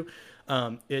money into.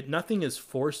 Nothing is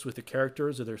forced with the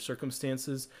characters or their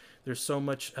circumstances. There's so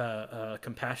much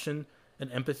compassion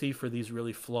and empathy for these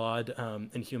really flawed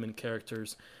and human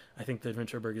characters. I think that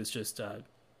Vinterberg is just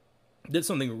did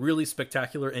something really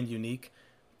spectacular and unique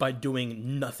by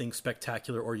doing nothing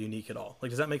spectacular or unique at all.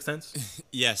 Like, does that make sense?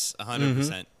 Yes,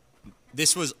 100%.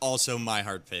 This was also my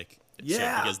hard pick.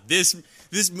 Yeah. Because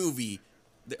this movie,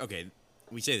 okay,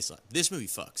 we say this a lot. This movie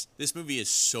fucks. This movie is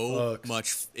so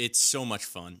much. It's so much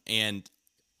fun, and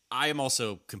I am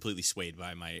also completely swayed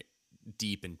by my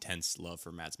deep, intense love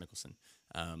for Mads Mikkelsen.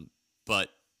 But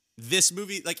this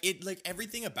movie, like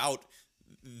everything about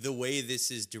the way this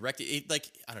is directed,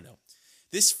 I don't know.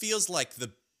 This feels like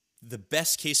the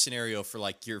best case scenario for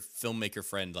like your filmmaker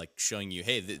friend, like showing you,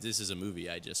 hey, this is a movie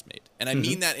I just made, and I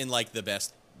mean that in like the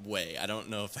best way. I don't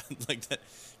know if that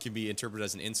can be interpreted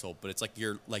as an insult, but it's like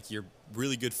your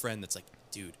really good friend that's like,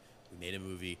 dude, we made a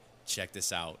movie, check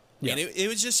this out. And it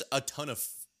was just a ton of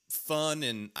fun,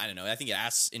 and I don't know, I think it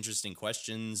asks interesting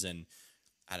questions, and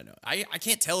I don't know, I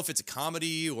can't tell if it's a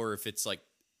comedy or if it's like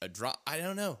a drama. I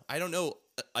don't know,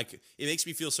 like it makes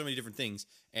me feel so many different things,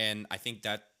 and I think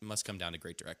that must come down to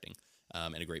great directing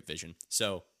and a great vision.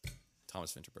 So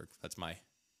Thomas Vinterberg, that's my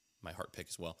heart pick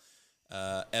as well.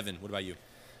 Evan, what about you?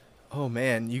 Oh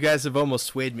man, you guys have almost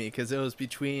swayed me because it was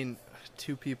between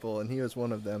two people and he was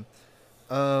one of them.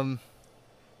 I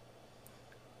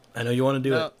know you want to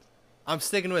do it. I'm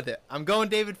sticking with it. I'm going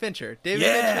David Fincher. David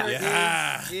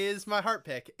Fincher is my heart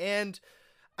pick. And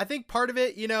I think part of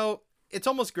it, it's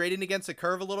almost grading against the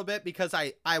curve a little bit because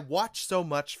I watch so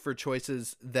much for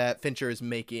choices that Fincher is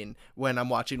making when I'm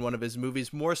watching one of his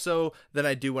movies, more so than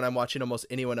I do when I'm watching almost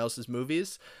anyone else's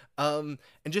movies. And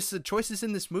just the choices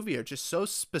in this movie are just so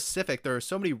specific. There are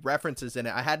so many references in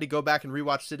it. I had to go back and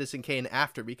rewatch Citizen Kane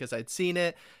after because I'd seen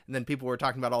it, and then people were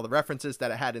talking about all the references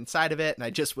that it had inside of it, and I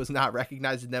just was not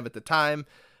recognizing them at the time.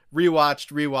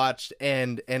 Rewatched,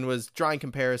 and was drawing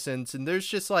comparisons. And there's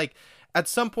just like, at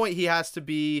some point he has to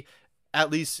be,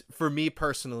 at least for me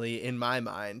personally, in my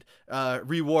mind,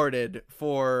 rewarded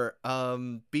for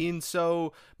being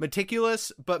so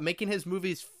meticulous, but making his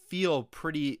movies feel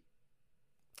pretty,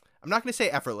 I'm not going to say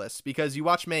effortless, because you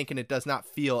watch Mank and it does not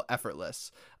feel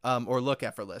effortless or look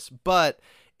effortless, but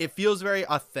it feels very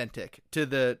authentic to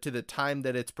the time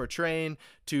that it's portraying,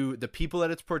 to the people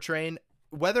that it's portraying.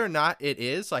 Whether or not it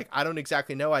is, like, I don't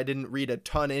exactly know. I didn't read a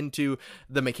ton into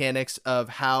the mechanics of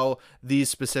how these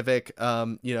specific,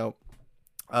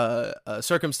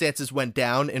 circumstances went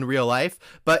down in real life,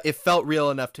 but it felt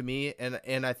real enough to me,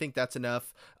 and I think that's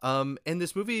enough. And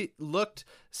this movie looked,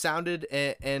 sounded,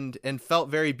 and felt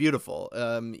very beautiful,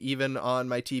 even on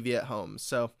my TV at home.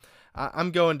 So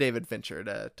I'm going David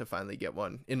Fincher to finally get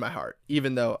one in my heart,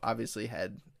 even though obviously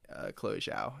Chloe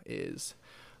Zhao is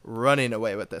running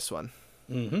away with this one.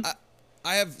 Mm-hmm.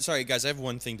 Sorry guys, I have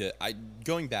one thing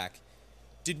going back.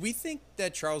 Did we think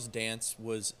that Charles Dance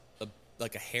was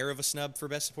like a hair of a snub for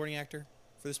Best Supporting Actor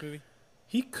for this movie?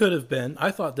 He could have been.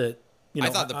 I thought that, I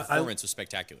thought the performance was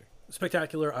spectacular.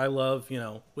 Spectacular. I love,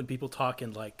 when people talk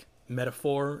in like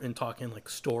metaphor and talk in like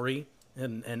story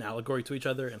and allegory to each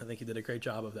other, and I think he did a great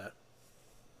job of that.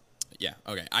 Yeah,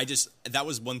 okay. That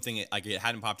was one thing, like, it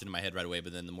hadn't popped into my head right away,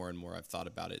 but then the more and more I've thought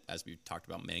about it as we talked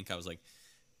about Mank, I was like,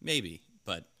 maybe,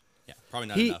 but yeah, probably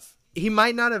not enough. He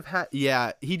might not have had,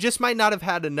 he just might not have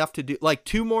had enough to do, like,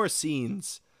 2 more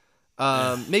scenes.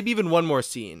 Maybe even 1 more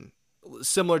scene,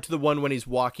 similar to the one when he's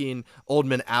walking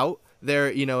Oldman out there,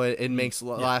 it makes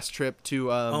last trip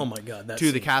to, oh my God,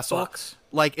 to the castle. Sucks.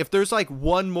 Like, if there's like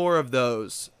 1 more of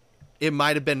those, it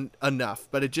might have been enough,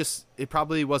 but it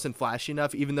probably wasn't flashy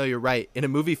enough, even though you're right. In a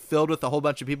movie filled with a whole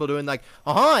bunch of people doing like,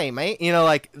 ahoy, mate,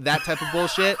 like that type of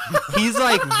bullshit, he's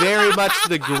like very much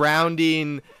the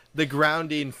grounding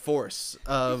force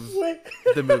of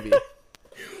the movie.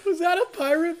 Was that a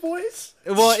pirate voice?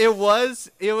 Well, it was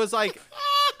like,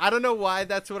 I don't know why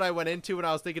that's what I went into when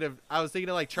I was thinking of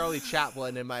like Charlie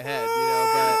Chaplin in my head,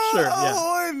 but Sure,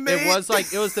 yeah.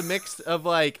 It was the mix of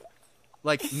like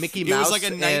Mickey Mouse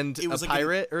and a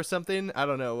pirate or something. I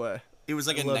don't know. It was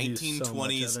like a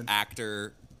 1920s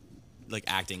actor, like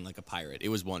acting like a pirate. It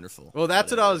was wonderful. Well,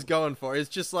 that's what I was going for. It's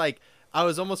just like, I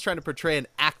was almost trying to portray an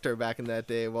actor back in that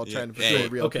day while trying to portray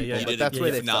real people. You but did that's a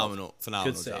where they phenomenal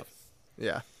Good job.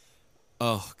 Yeah.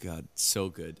 Oh God, so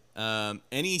good.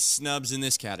 Any snubs in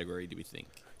this category? Do we think?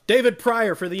 David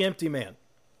Pryor for The Empty Man.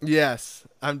 Yes,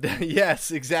 yes,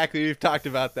 exactly. We've talked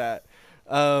about that.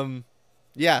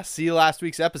 Yeah, see last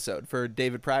week's episode for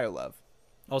David Pryor love.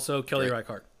 Also, Kelly Great.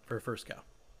 Reichardt for First Cow.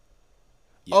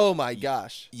 Yeah. Oh my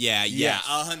gosh. Yeah, Yes.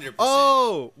 100%.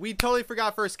 Oh, we totally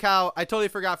forgot First Cow. I totally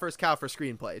forgot First Cow for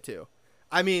screenplay too.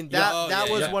 I mean that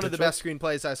was one of the best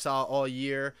screenplays I saw all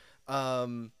year.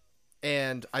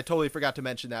 And I totally forgot to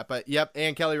mention that. But yep,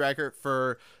 and Kelly Reichardt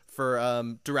for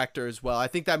director as well. I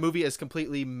think that movie is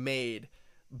completely made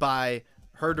by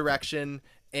her direction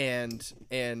and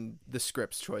the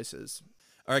script's choices.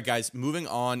 All right, guys, moving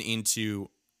on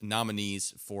into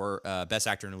nominees for Best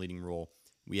Actor in a Leading Role.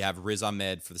 We have Riz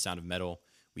Ahmed for The Sound of Metal.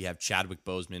 We have Chadwick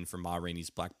Boseman for Ma Rainey's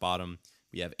Black Bottom.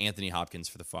 We have Anthony Hopkins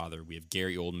for The Father. We have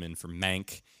Gary Oldman for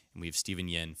Mank. And we have Steven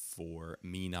Yeun for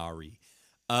Minari.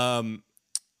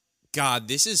 God,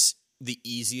 this is the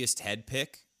easiest head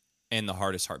pick and the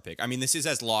hardest heart pick. I mean, this is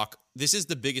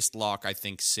the biggest lock, I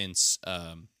think, since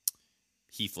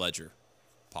Heath Ledger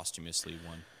posthumously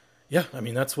won. Yeah, I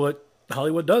mean that's what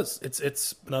Hollywood does.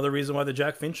 It's another reason why the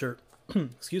Jack Fincher,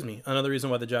 another reason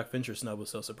why the Jack Fincher snub was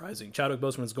so surprising. Chadwick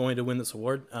Boseman is going to win this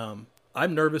award.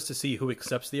 I'm nervous to see who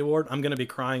accepts the award. I'm going to be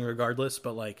crying regardless,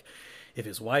 but like, if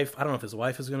his wife, I don't know if his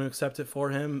wife is going to accept it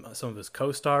for him. Some of his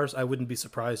co-stars, I wouldn't be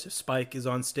surprised if Spike is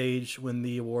on stage when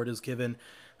the award is given.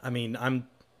 I mean,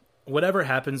 whatever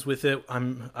happens with it,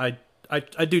 I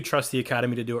do trust the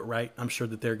Academy to do it right. I'm sure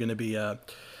that they're going to be,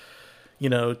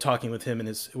 talking with him and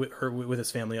with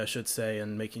his family, I should say,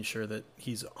 and making sure that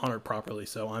he's honored properly.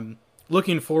 So I'm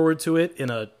looking forward to it in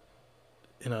a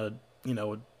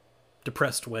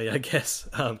depressed way, I guess,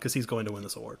 because he's going to win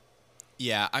this award.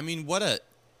 Yeah, I mean,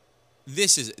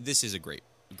 this is a great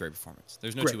performance.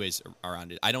 There's no two ways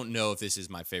around it. I don't know if this is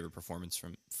my favorite performance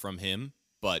from him,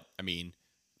 but I mean,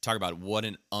 talk about what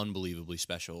an unbelievably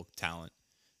special talent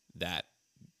that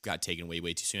got taken away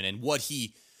way too soon, and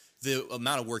the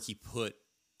amount of work he put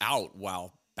out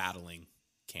while battling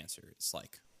cancer. It's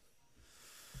like,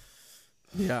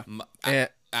 yeah,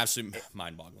 absolutely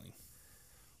mind-boggling.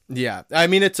 Yeah, I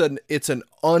mean it's an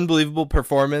unbelievable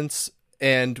performance,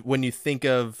 and when you think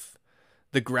of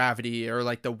the gravity or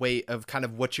like the weight of kind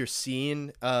of what you're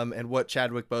seeing, and what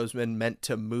Chadwick Boseman meant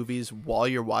to movies while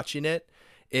you're watching it,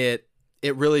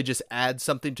 it really just adds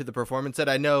something to the performance that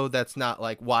I know that's not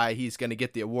like why he's going to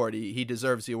get the award. He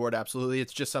deserves the award. Absolutely.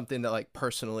 It's just something that like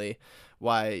personally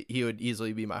why he would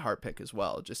easily be my heart pick as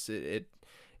well. Just it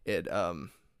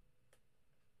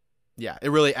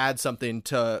really adds something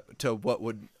to what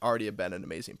would already have been an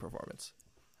amazing performance.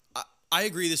 I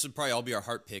agree. This would probably all be our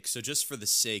heart pick. So just for the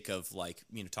sake of like,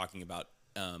 talking about,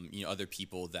 other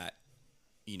people that,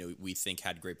 we think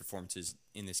had great performances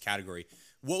in this category,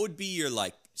 what would be your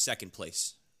like second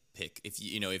place pick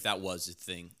if that was a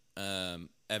thing?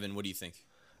 Evan, what do you think?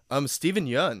 Steven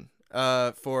Yeun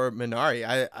for Minari.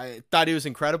 I thought he was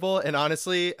incredible, and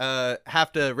honestly,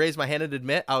 have to raise my hand and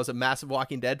admit I was a massive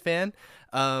Walking Dead fan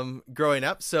growing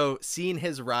up. So seeing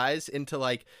his rise into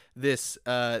like this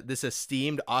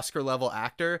esteemed Oscar level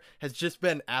actor has just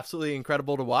been absolutely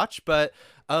incredible to watch. But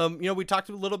we talked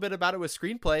a little bit about it with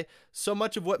screenplay. So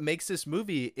much of what makes this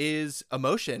movie is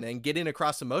emotion and getting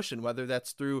across emotion, whether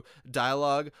that's through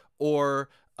dialogue or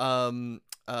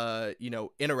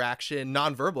interaction,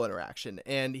 nonverbal interaction,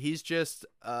 and he's just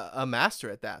a master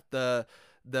at that.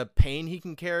 The pain he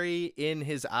can carry in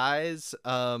his eyes,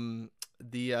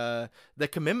 the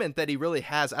commitment that he really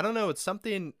has. I don't know. It's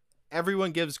something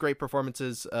everyone gives great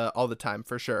performances all the time,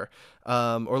 for sure,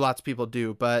 or lots of people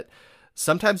do, but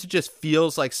sometimes it just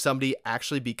feels like somebody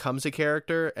actually becomes a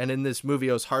character. And in this movie,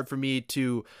 it was hard for me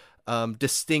to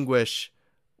distinguish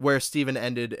where Steven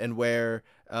ended and where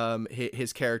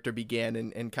his character began,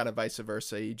 and kind of vice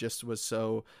versa. He just was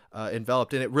so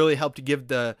enveloped, and it really helped to give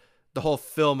the whole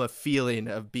film a feeling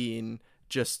of being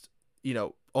just,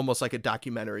 almost like a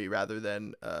documentary rather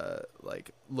than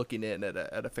like looking in at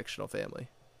a fictional family.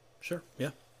 Sure.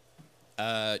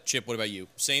 Yeah. Chip, what about you?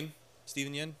 Same,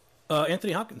 Steven Yeun?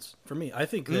 Anthony Hopkins for me. I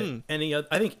think that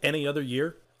any other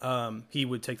year, he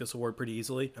would take this award pretty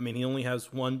easily. I mean, he only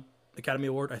has one Academy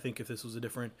Award. I think if this was a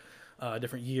different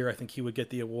year, I think he would get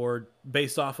the award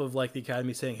based off of like the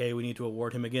Academy saying, hey, we need to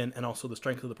award him again, and also the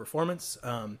strength of the performance.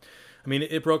 I mean,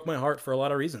 it broke my heart for a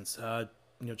lot of reasons.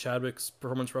 Chadwick's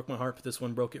performance broke my heart, but this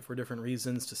one broke it for different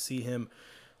reasons. To see him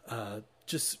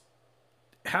just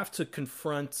have to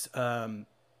confront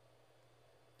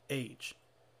age.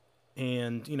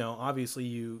 And, obviously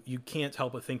you can't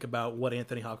help but think about what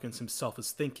Anthony Hopkins himself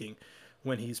is thinking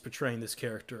when he's portraying this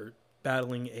character,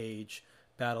 battling age,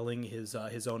 battling his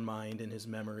own mind and his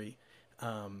memory.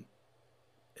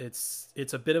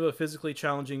 It's a bit of a physically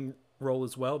challenging role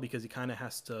as well, because he kind of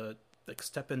has to like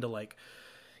step into like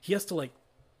he has to like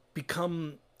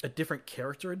become a different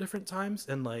character at different times,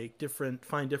 and like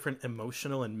find different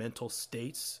emotional and mental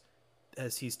states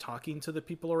as he's talking to the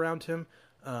people around him.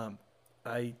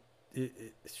 It,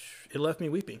 it, it left me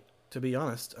weeping, to be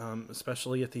honest,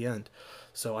 especially at the end.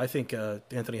 So I think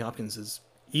Anthony Hopkins is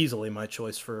easily my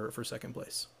choice for second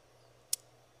place.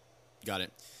 Got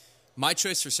it. My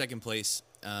choice for second place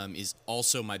is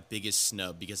also my biggest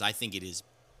snub, because I think it is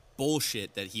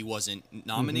bullshit that he wasn't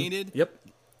nominated. Mm-hmm.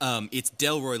 Yep. It's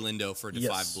Delroy Lindo for Da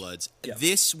 5 Bloods. Yeah.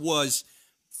 This was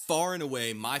far and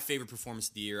away my favorite performance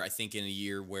of the year. I think in a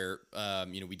year where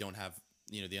we don't have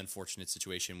the unfortunate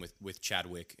situation with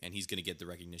Chadwick, and he's going to get the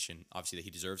recognition obviously that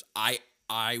he deserves.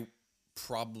 I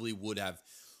probably would have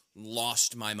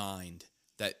lost my mind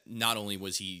that not only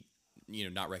was he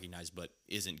not recognized, but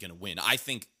isn't going to win. I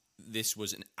think this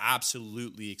was an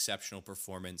absolutely exceptional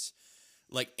performance.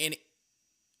 And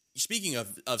speaking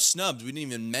of snubs, we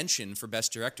didn't even mention for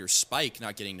Best Director, Spike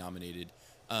not getting nominated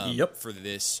for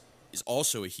this is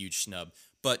also a huge snub.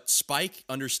 But Spike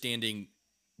understanding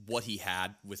what he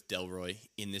had with Delroy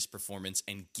in this performance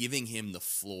and giving him the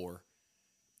floor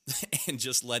and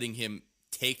just letting him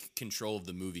take control of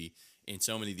the movie in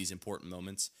so many of these important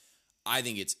moments, I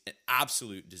think it's an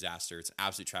absolute disaster. It's an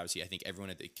absolute travesty. I think everyone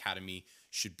at the Academy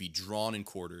should be drawn and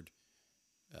quartered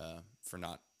for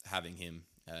not having him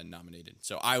nominated.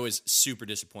 So I was super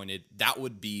disappointed. That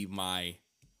would be my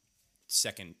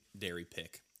secondary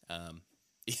pick,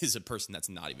 is a person that's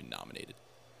not even nominated.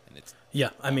 And it's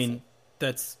awful. I mean,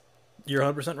 you're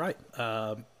 100% right.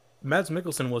 Mads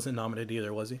Mikkelsen wasn't nominated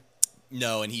either, was he?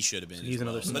 No, and he should have been. So he's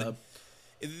another snub.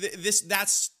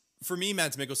 That's for me,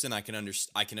 Mads Mikkelsen. I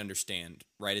can understand,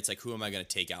 right? It's like, who am I going to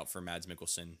take out for Mads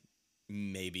Mikkelsen?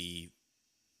 Maybe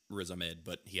Riz Ahmed,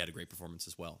 but he had a great performance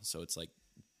as well. So it's like,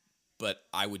 but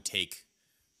I would take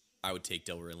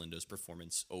Delroy Lindo's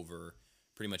performance over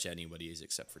pretty much anybody's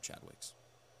except for Chadwick's.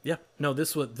 Yeah, no,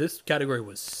 this category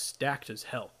was stacked as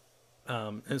hell,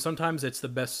 and sometimes it's the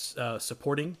best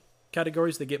supporting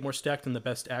categories that get more stacked than the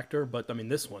best actor. But I mean,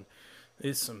 this one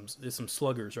is some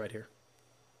sluggers right here.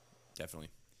 Definitely.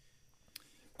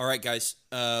 All right, guys.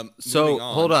 So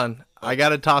hold on. I got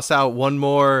to toss out one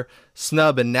more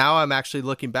snub, and now I'm actually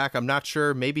looking back. I'm not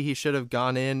sure. Maybe he should have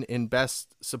gone in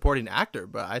Best Supporting Actor,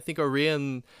 but I think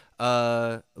Orion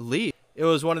Lee. It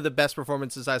was one of the best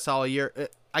performances I saw all year.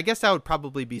 I guess that would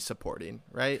probably be supporting,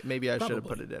 right? Maybe I should have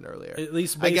put it in earlier. At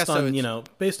least based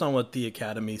on what the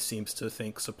Academy seems to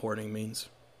think supporting means.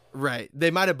 Right.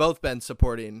 They might have both been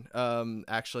supporting,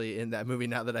 actually, in that movie,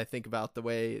 now that I think about the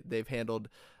way they've handled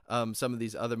some of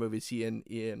these other movies, he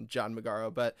and John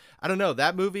Magaro. But I don't know.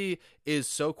 That movie is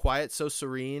so quiet, so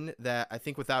serene, that I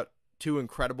think without two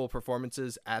incredible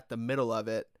performances at the middle of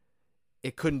it,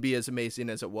 it couldn't be as amazing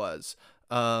as it was.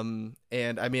 And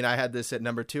I mean, I had this at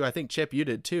number 2. I think, Chip, you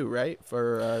did too, right?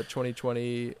 For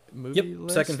 2020 movie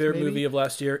list, second favorite maybe? movie of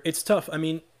last year. It's tough. I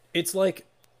mean, it's like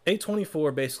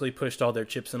A24 basically pushed all their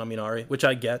chips in on Minari, which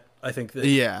I get. I think that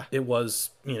it was,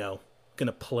 going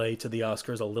to play to the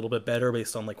Oscars a little bit better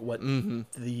based on like what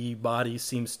the body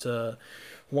seems to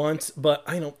want. But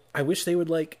I wish they would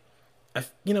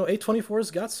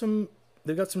A24's got some.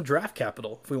 They've got some draft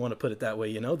capital, if we want to put it that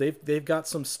way. They've got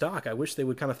some stock. I wish they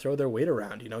would kind of throw their weight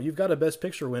around. You've got a Best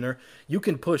Picture winner. You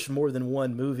can push more than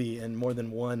one movie and more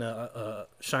than one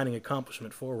shining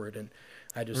accomplishment forward. And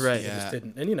I just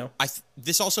didn't. And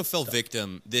this also fell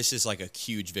victim. This is like a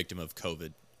huge victim of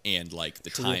COVID and like the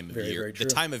time of year. The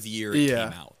time of year it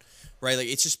came out, right? Like,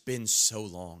 it's just been so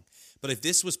long. But if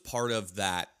this was part of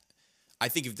that, I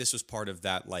think if this was part of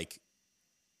that, like,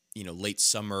 late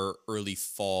summer, early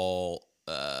fall.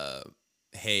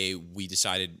 Hey, we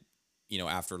decided,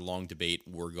 after long debate,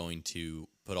 we're going to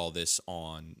put all this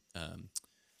on,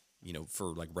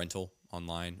 for like rental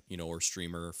online, or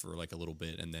streamer for like a little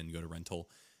bit and then go to rental.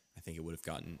 I think it would have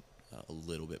gotten a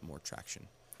little bit more traction.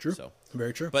 True. So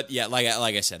very true. But yeah, like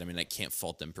I said, I mean, I can't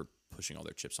fault them for pushing all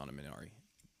their chips on a Minari.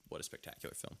 What a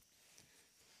spectacular film.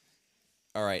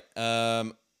 All right.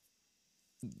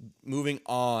 Moving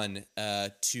on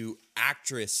to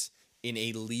actress in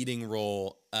a leading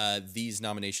role. These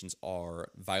nominations are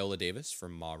Viola Davis for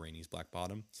Ma Rainey's Black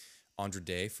Bottom, Andra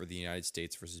Day for The United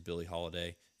States versus Billie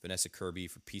Holiday, Vanessa Kirby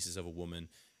for Pieces of a Woman,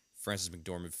 Frances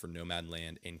McDormand for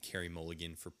Nomadland, and Carey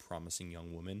Mulligan for Promising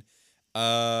Young Woman.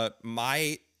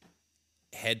 My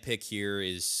head pick here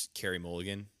is Carey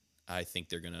Mulligan. I think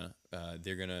they're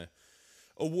gonna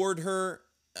award her.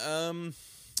 And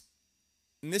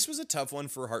this was a tough one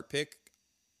for Heart pick.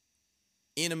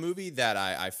 in a movie that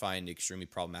I find extremely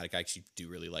problematic. I actually do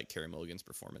really like Carey Mulligan's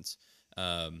performance.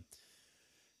 And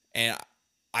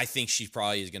I think she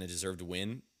probably is going to deserve to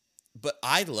win. But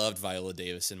I loved Viola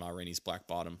Davis in Ma Rainey's Black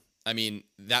Bottom. I mean,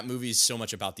 that movie is so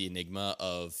much about the enigma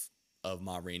of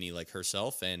Ma Rainey, like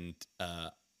herself, and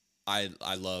I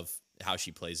love how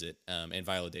she plays it. And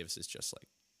Viola Davis is just like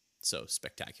so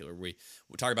spectacular. We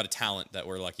talk about a talent that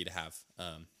we're lucky to have.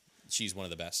 She's one of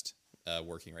the best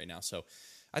working right now. So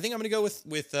I think I'm going to go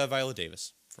with Viola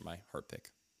Davis for my heart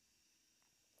pick.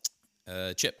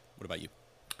 Chip, what about you?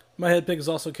 My head pick is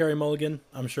also Carey Mulligan.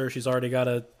 I'm sure she's already got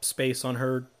a space on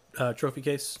her trophy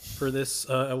case for this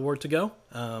award to go,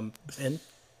 and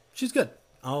she's good.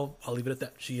 I'll leave it at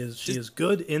that. She is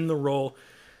good in the role.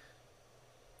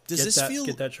 Get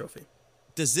that trophy?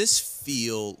 Does this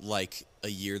feel like a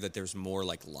year that there's more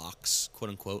like locks, quote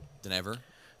unquote, than ever?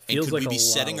 Feels and like a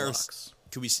lot of locks.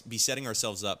 Could we be setting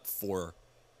ourselves up for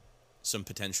some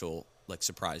potential like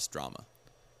surprise drama?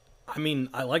 I mean,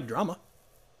 I like drama.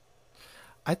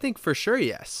 I think for sure,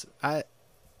 yes. I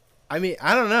mean,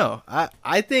 I don't know.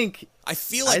 I think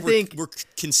we're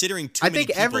considering too many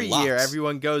people every locks. year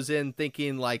everyone goes in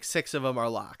thinking like 6 of them are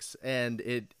locks, and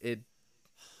it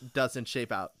doesn't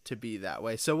shape out to be that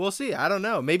way. So we'll see. I don't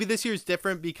know. Maybe this year's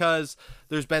different because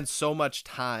there's been so much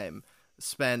time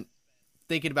spent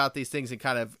thinking about these things and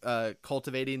kind of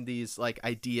cultivating these like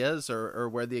ideas or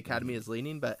where the Academy is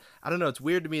leaning. But I don't know. It's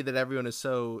weird to me that everyone is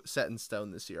so set in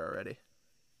stone this year already.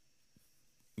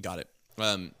 Got it.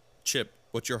 Chip,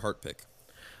 what's your heart pick?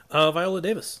 Viola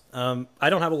Davis. I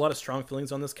don't have a lot of strong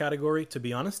feelings on this category, to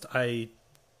be honest.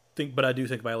 But I do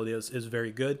think Viola Davis is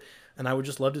very good, and I would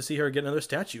just love to see her get another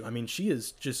statue. I mean, she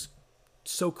is just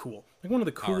so cool, like one of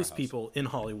the coolest people in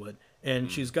Hollywood, and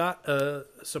she's got a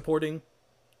supporting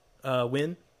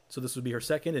win, so this would be her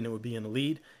second, and it would be in the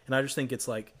lead. And I just think it's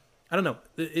like, I don't know,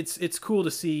 it's cool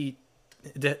to see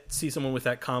someone with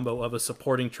that combo of a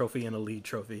supporting trophy and a lead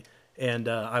trophy, and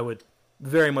I would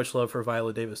very much love for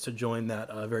Viola Davis to join that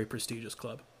very prestigious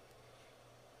club.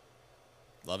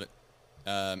 Love it.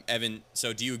 Evan,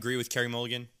 so do you agree with Carey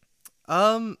Mulligan?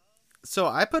 So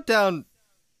I put down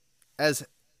as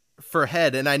for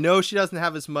head, and I know she doesn't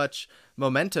have as much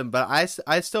momentum, but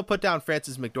I still put down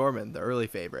Frances McDormand, the early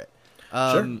favorite.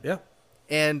 Sure, yeah.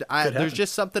 And there's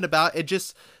just something about it.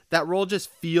 Just that role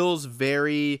just feels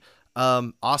very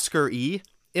Oscar-y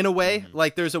in a way. Mm-hmm.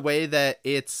 Like there's a way that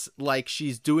it's like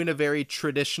she's doing a very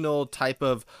traditional type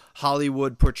of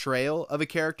Hollywood portrayal of a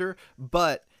character,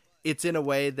 but it's in a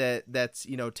way that's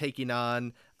taking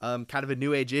on kind of a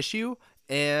new age issue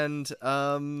and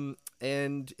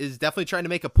is definitely trying to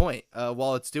make a point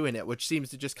while it's doing it, which seems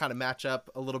to just kind of match up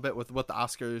a little bit with what the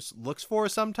Oscars looks for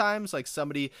sometimes, like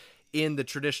somebody in the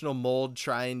traditional mold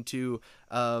trying to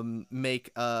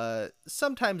make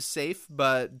sometimes safe,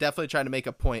 but definitely trying to make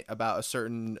a point about a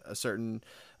certain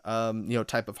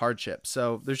type of hardship.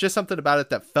 So there's just something about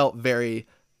it that felt very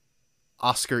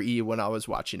Oscar-y when I was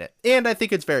watching it, and I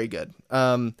think it's very good.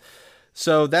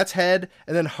 So that's head,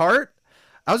 and then heart.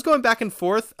 I was going back and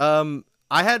forth. I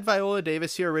had Viola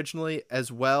Davis here originally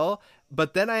as well,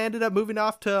 but then I ended up moving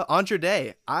off to Andra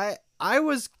Day. I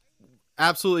was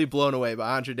absolutely blown away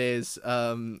by Andra Day's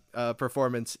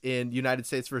performance in United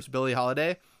States versus Billie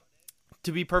Holiday.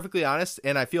 To be perfectly honest,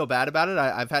 and I feel bad about it,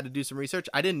 I've had to do some research.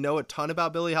 I didn't know a ton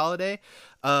about Billie Holiday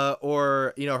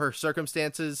or her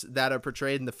circumstances that are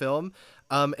portrayed in the film.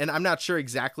 And I'm not sure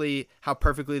exactly how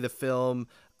perfectly the film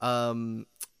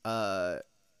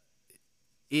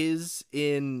is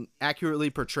in accurately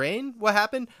portraying what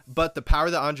happened, but the power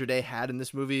that Andra Day had in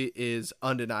this movie is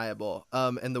undeniable.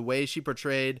 And the way she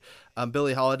portrayed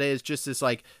Billie Holiday is just this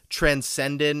like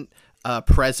transcendent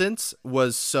presence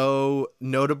was so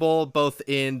notable, both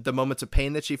in the moments of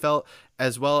pain that she felt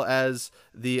as well as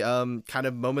the kind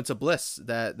of moments of bliss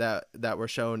that were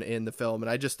shown in the film. And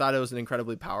I just thought it was an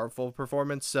incredibly powerful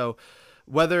performance. So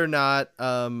whether or not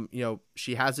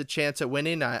she has a chance at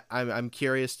winning, I'm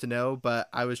curious to know, but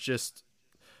I was just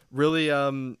really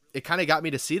it kind of got me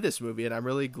to see this movie, and I'm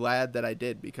really glad that I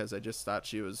did, because I just thought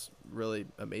she was really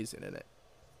amazing in it.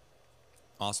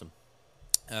 Awesome.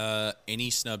 Any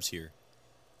snubs here?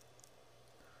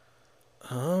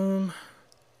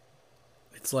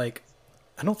 It's like,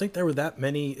 I don't think there were that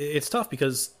many. It's tough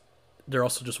because there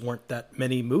also just weren't that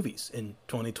many movies in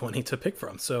 2020 to pick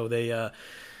from. So they,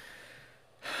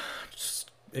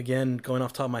 just again, going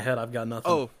off the top of my head, I've got nothing.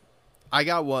 Oh, I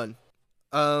got one.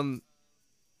 Anya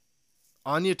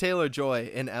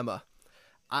Taylor-Joy in Emma.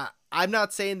 I'm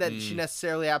not saying that she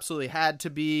necessarily absolutely had to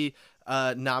be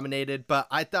nominated, but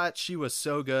I thought she was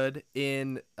so good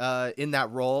in that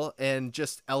role and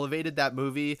just elevated that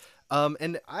movie.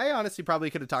 And I honestly probably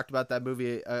could have talked about that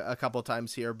movie a couple of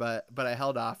times here, but I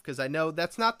held off because I know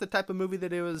that's not the type of movie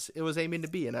that it was aiming to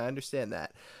be, and I understand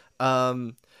that.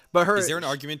 But Is there an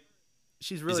argument?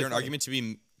 She's really. Is there an funny.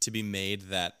 argument to be made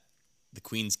that the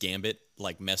Queen's Gambit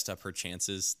like messed up her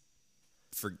chances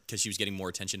because she was getting more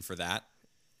attention for that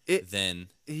than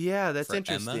Yeah, that's for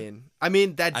interesting. Emma? I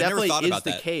mean, that I never definitely thought is about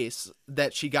the that. case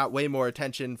that she got way more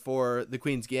attention for the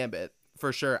Queen's Gambit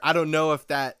for sure. I don't know if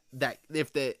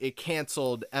it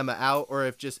canceled Emma out or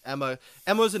if just Emma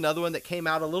was another one that came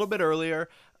out a little bit earlier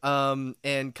and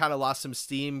kind of lost some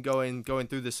steam going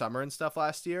through the summer and stuff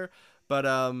last year. But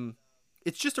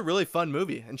it's just a really fun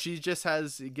movie, and she just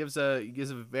gives a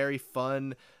very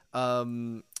fun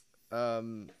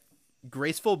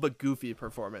graceful but goofy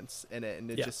performance in it,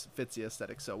 and it just fits the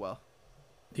aesthetic so well.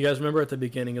 Do you guys remember at the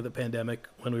beginning of the pandemic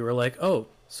when we were like, oh,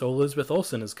 so Elizabeth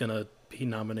Olsen is going to be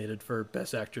nominated for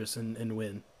Best Actress and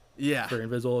win Yeah, for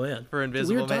Invisible Man? for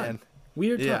Invisible Weird Man. time.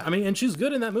 Weird time. Yeah. I mean, and she's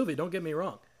good in that movie, don't get me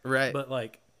wrong. Right. But,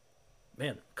 like,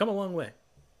 man, come a long way.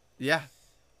 Yeah.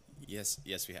 Yes,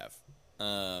 we have.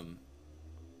 I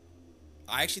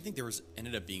actually think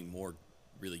ended up being more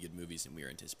really good movies than we were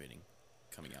anticipating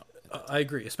coming out. I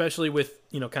agree, especially with,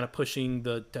 kind of pushing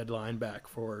the deadline back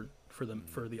for the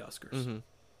Oscars. Mm-hmm.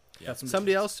 Yeah.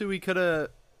 Somebody else who we could have,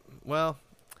 well,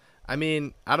 I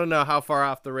mean, I don't know how far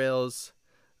off the rails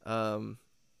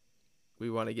we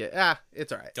want to get.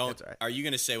 It's all right. It's all right. Are you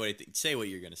going to say say what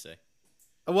you're going to say?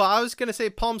 Well, I was going to say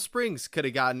Palm Springs could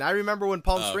have gotten. I remember when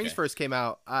Palm Springs okay. first came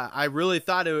out, I really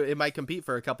thought it might compete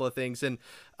for a couple of things. And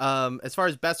as far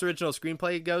as Best Original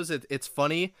Screenplay goes, it's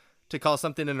funny to call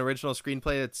something an original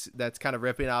screenplay that's kind of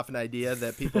ripping off an idea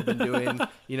that people have been doing,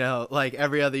 like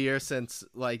every other year since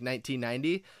like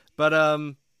 1990. But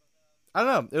I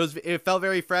don't know. It felt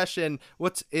very fresh, and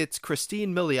it's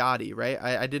Christine Milioti, right?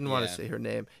 I didn't want to say her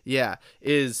name. Yeah,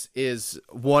 is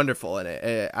wonderful in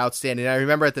it, outstanding. I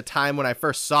remember at the time when I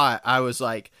first saw it, I was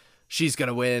like, she's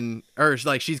gonna win, or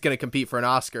like she's gonna compete for an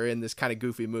Oscar in this kind of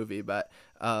goofy movie. But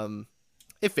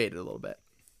it faded a little bit.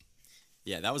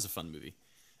 Yeah, that was a fun movie.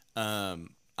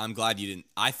 I'm glad you didn't.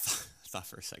 I thought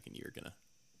for a second you were gonna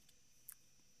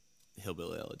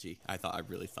Hillbilly Elegy. I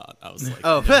really thought. I was like,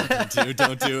 oh,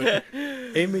 don't do it.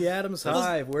 Amy Adams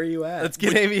Hive, where are you at? Let's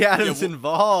get Amy Adams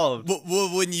involved. Well,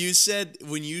 when you said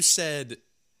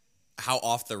how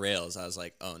off the rails, I was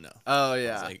like, oh no. Oh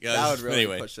yeah, like, that would really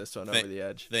anyway, push this one over the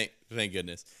edge. Thank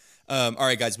goodness. All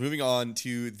right, guys, moving on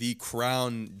to the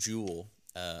crown jewel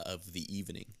of the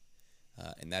evening,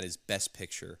 and that is Best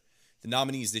Picture. The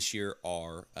nominees this year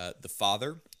are The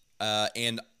Father,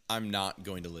 and I'm not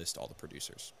going to list all the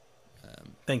producers.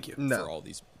 Thank you. No.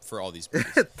 For all these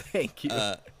movies. Thank you.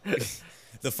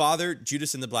 The Father,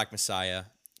 Judas and the Black Messiah,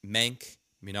 Mank,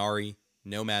 Minari,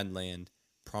 Nomadland,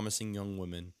 Promising Young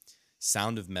Woman,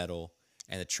 Sound of Metal,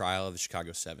 and The Trial of the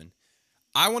Chicago 7.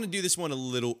 I want to do this one a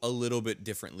little bit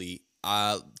differently.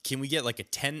 Can we get like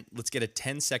let's get a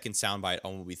 10-second soundbite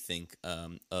on what we think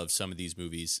of some of these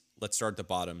movies. Let's start at the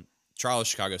bottom. Trial of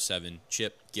Chicago 7.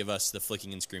 Chip, give us the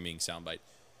flicking and screaming soundbite.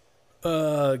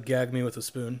 Gag me with a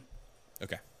spoon.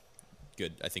 Okay,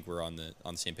 good. I think we're on the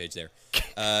same page there.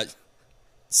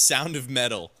 Sound of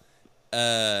Metal.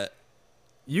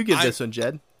 You give this one,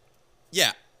 Jed.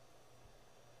 Yeah.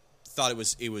 Thought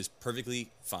it was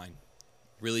perfectly fine.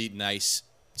 Really nice,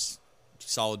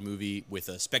 solid movie with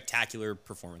a spectacular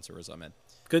performance of Riz Ahmed.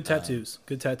 Good tattoos.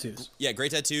 Good tattoos. Yeah,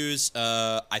 great tattoos.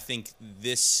 I think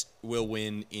this will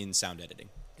win in sound editing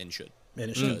and should.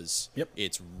 And it should. Because Yep.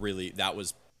 that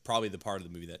was probably the part of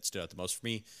the movie that stood out the most for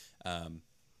me.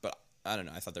 But I don't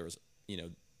know. I thought there was,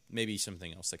 maybe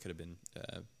something else that could have been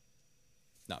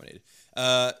nominated.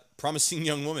 Promising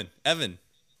Young Woman. Evan.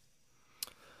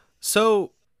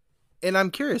 So, and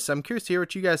I'm curious to hear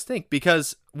what you guys think,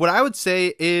 because what I would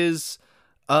say is,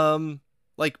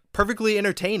 like perfectly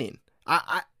entertaining.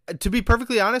 I to be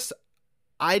perfectly honest,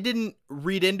 I didn't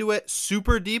read into it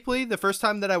super deeply the first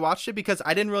time that I watched it because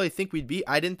I didn't really think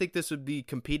I didn't think this would be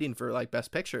competing for like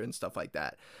Best Picture and stuff like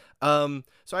that. So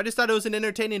I just thought it was an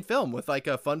entertaining film with like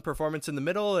a fun performance in the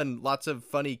middle and lots of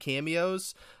funny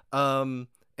cameos. And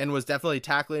was definitely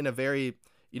tackling a very,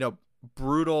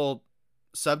 brutal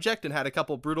subject and had a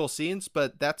couple brutal scenes,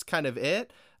 but that's kind of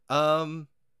it.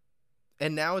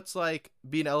 And now it's like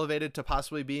being elevated to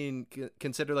possibly being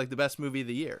considered like the best movie of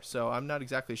the year. So I'm not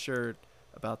exactly sure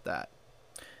about that.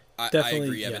 I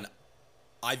agree, Evan.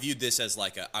 I viewed this as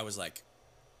I was like,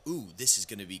 ooh, this is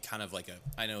going to be kind of like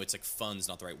I know it's like fun's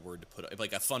not the right word to put,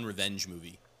 like a fun revenge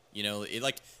movie You know, it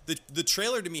like the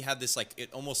trailer to me had this like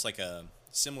it almost like a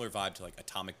similar vibe to like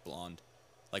Atomic Blonde,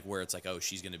 like where it's like, oh,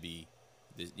 she's gonna be,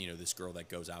 this girl that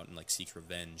goes out and like seeks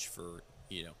revenge for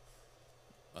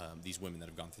these women that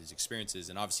have gone through these experiences,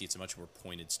 and obviously it's a much more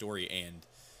pointed story. And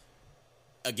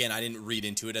again, I didn't read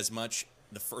into it as much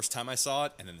the first time I saw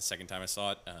it, and then the second time I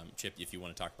saw it. Chip, if you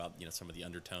want to talk about some of the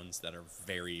undertones that are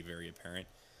very, very apparent.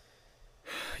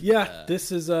 Yeah,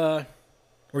 this is.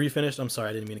 Were you finished? I'm sorry,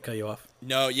 I didn't mean to cut you off.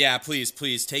 No, yeah,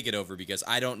 please take it over, because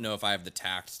I don't know if I have the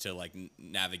tact to like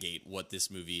navigate what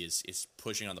this movie is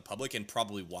pushing on the public, and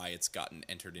probably why it's gotten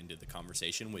entered into the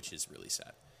conversation, which is really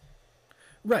sad.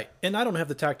 Right, and I don't have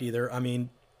the tact either. I mean,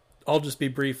 I'll just be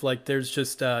brief. Like, there's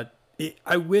just I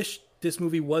wish this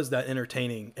movie was that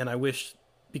entertaining, and I wish,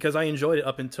 because I enjoyed it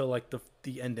up until like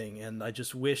the ending, and I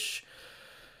just wish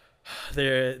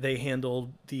they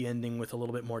handled the ending with a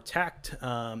little bit more tact.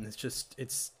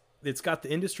 It's got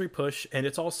the industry push, and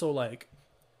it's also like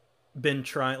been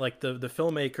trying, like the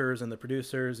filmmakers and the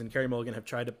producers and Carey Mulligan have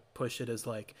tried to push it as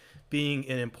like being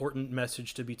an important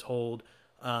message to be told,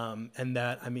 and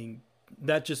that, I mean,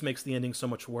 that just makes the ending so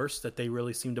much worse, that they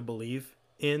really seem to believe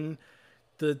in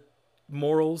the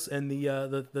morals and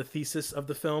the thesis of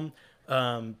the film.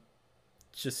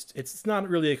 It's not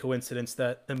really a coincidence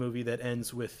that a movie that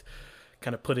ends with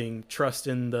kind of putting trust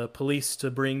in the police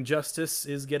to bring justice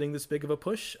is getting this big of a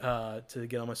push. To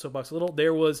get on my soapbox a little,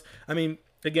 there was, I mean,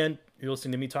 again, you're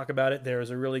listening to me talk about it. There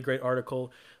is a really great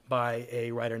article by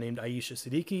a writer named Aisha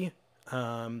Siddiqui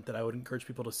that I would encourage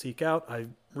people to seek out. I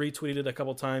retweeted it a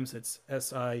couple times. It's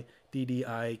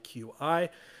SIDDIQI.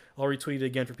 I'll retweet it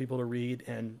again for people to read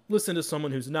and listen to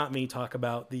someone who's not me talk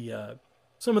about the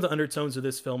some of the undertones of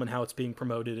this film and how it's being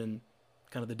promoted and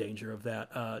kind of the danger of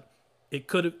that.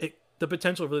 The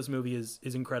potential for this movie is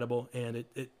incredible, and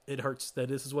it hurts that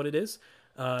this is what it is.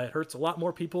 It hurts a lot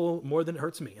more people more than it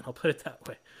hurts me, and I'll put it that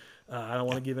way. I don't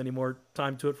want to give any more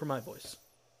time to it for my voice.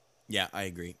 Yeah, I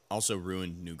agree. Also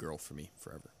ruined New Girl for me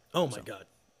forever. Oh my God.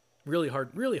 Really hard,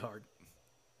 really hard.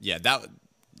 Yeah, that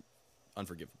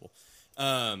unforgivable.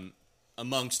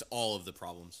 Amongst all of the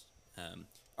problems.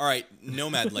 All right,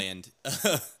 Nomadland.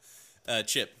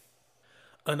 Chip.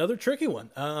 Another tricky one.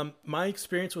 My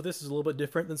experience with this is a little bit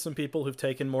different than some people who've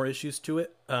taken more issues to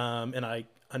it, and I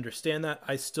understand that.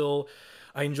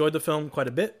 I enjoyed the film quite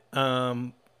a bit.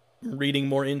 Reading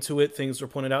more into it, things were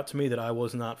pointed out to me that I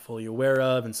was not fully aware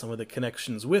of, and some of the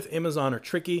connections with Amazon are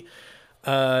tricky,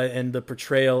 and the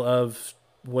portrayal of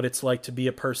what it's like to be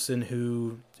a person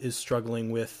who is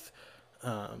struggling with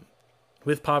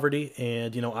poverty.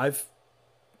 And, I've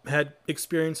had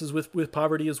experiences with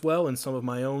poverty as well, and some of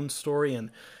my own story,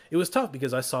 and it was tough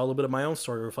because I saw a little bit of my own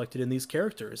story reflected in these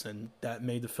characters, and that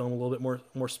made the film a little bit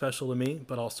more special to me.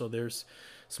 But also there's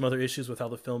some other issues with how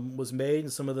the film was made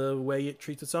and some of the way it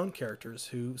treats its own characters,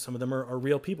 who some of them are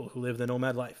real people who live the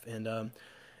nomad life. And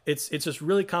it's just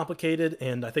really complicated,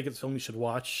 and I think it's a film you should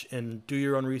watch and do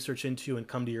your own research into and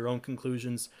come to your own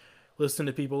conclusions. Listen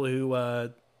to people who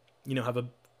have a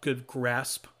good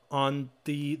grasp on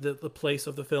the place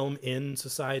of the film in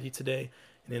society today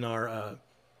and in our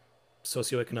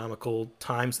socioeconomical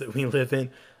times that we live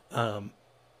in.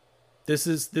 This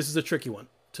is a tricky one,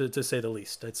 to say the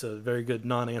least. It's a very good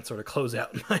non-answer to close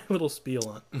out my little spiel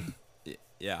on.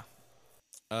 Yeah.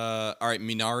 All right,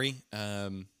 Minari.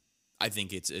 I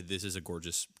think this is a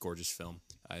gorgeous film.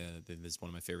 I think this is one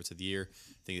of my favorites of the year. I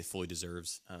think it fully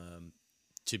deserves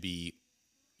to be,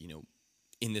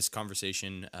 in this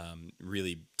conversation,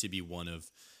 really to be one of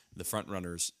the front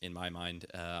runners in my mind.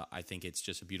 I think it's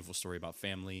just a beautiful story about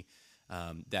family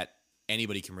that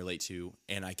anybody can relate to,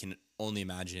 and I can only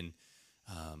imagine,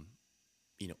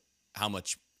 how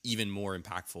much even more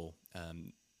impactful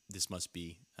this must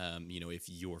be. If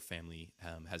your family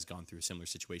has gone through a similar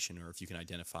situation, or if you can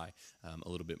identify a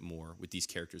little bit more with these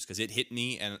characters, because it hit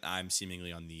me, and I'm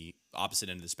seemingly on the opposite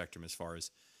end of the spectrum as far as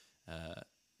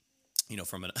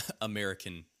from an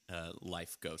American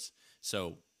life goes.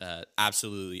 So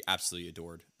absolutely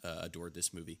adored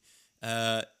this movie.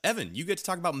 Evan, you get to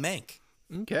talk about Mank.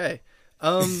 Okay.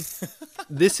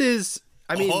 This is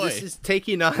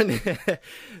taking on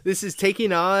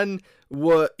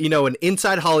what, an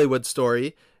inside Hollywood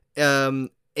story.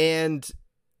 And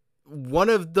one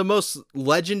of the most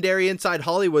legendary inside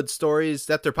Hollywood stories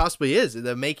that there possibly is,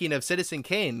 the making of Citizen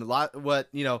Kane.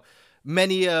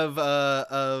 Many of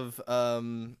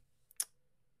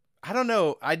I don't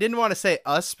know. I didn't want to say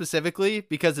us specifically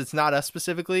because it's not us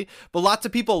specifically, but lots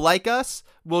of people like us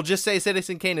will just say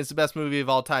Citizen Kane is the best movie of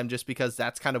all time just because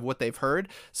that's kind of what they've heard.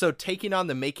 So taking on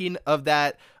the making of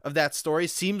that story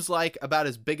seems like about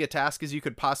as big a task as you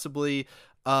could possibly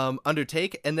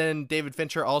undertake. And then David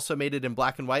Fincher also made it in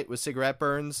black and white with cigarette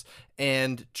burns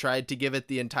and tried to give it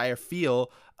the entire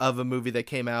feel of a movie that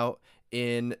came out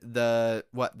in the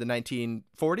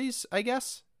 1940s, I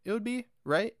guess it would be,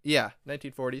 right? Yeah,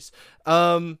 1940s.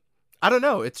 I don't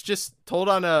know. It's just told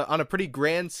on a pretty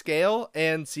grand scale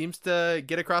and seems to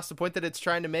get across the point that it's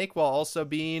trying to make, while also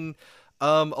being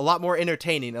a lot more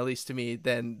entertaining, at least to me,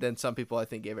 than some people I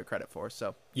think gave it credit for.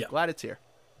 So Yeah. glad it's here.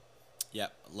 Yeah,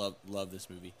 love this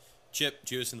movie. Chip,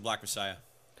 Judas and the Black Messiah.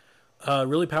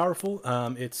 Really powerful.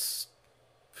 It's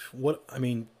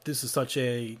this is such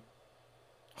a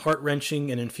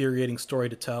heart-wrenching and infuriating story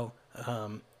to tell.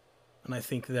 And I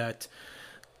think that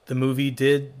the movie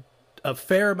did a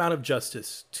fair amount of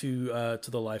justice to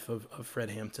the life of Fred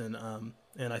Hampton.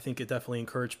 And I think it definitely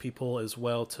encouraged people as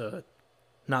well to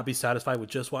not be satisfied with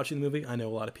just watching the movie. I know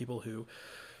a lot of people who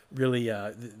really,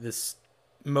 this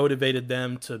motivated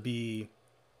them to be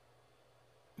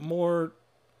more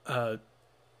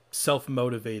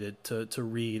self-motivated to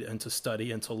read and to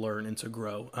study and to learn and to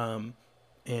grow.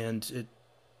 And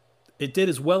it did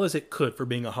as well as it could for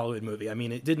being a Hollywood movie. I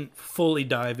mean, it didn't fully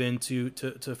dive into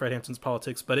to Fred Hampton's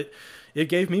politics, but it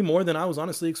gave me more than I was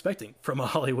honestly expecting from a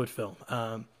Hollywood film.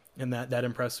 And that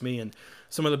impressed me, and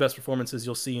some of the best performances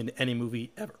you'll see in any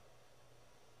movie ever.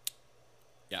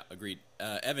 Yeah, agreed.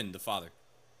 Evan, the father.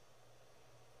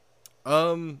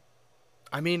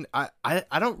 I mean,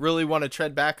 I don't really want to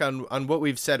tread back on what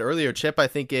we've said earlier. Chip, I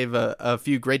think, gave a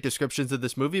few great descriptions of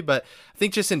this movie, but I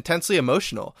think just intensely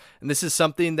emotional. And this is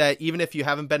something that even if you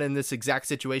haven't been in this exact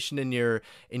situation in your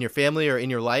family or in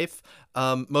your life,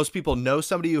 most people know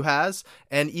somebody who has.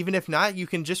 And even if not, you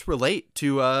can just relate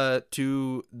to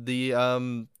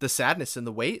the sadness and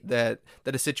the weight that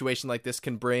a situation like this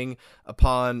can bring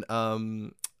upon,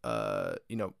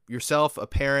 yourself, a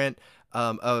parent,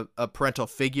 a parental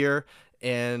figure,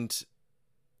 and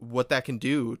what that can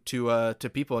do to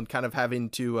people, and kind of having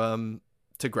to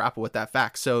grapple with that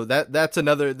fact. So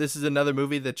this is another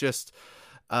movie that just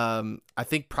I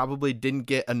think probably didn't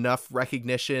get enough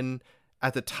recognition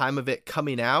at the time of it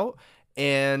coming out,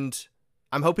 and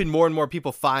I'm hoping more and more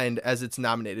people find as it's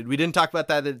nominated. We didn't talk about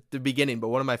that at the beginning, but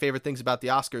one of my favorite things about the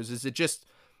Oscars is it just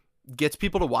gets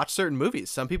people to watch certain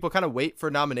movies. Some people kind of wait for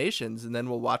nominations and then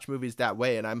will watch movies that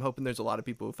way. And I'm hoping there's a lot of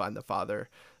people who find The Father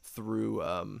through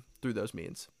those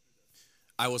means.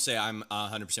 I will say I'm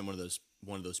 100%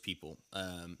 one of those people.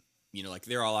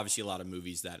 There are obviously a lot of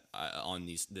movies that on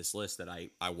this list that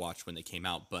I watched when they came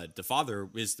out, but The Father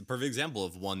is the perfect example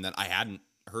of one that I hadn't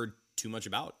heard too much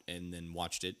about, and then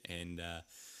watched it and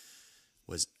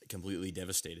was completely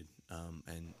devastated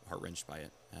and heart-wrenched by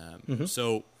it.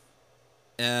 So,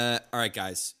 all right,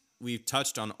 guys, we've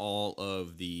touched on all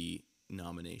of the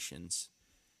nominations.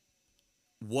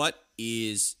 What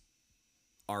is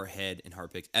our head and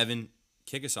heart pick? Evan,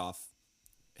 kick us off.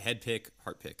 Head pick,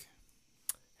 heart pick.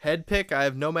 Head pick, I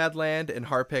have Nomadland, and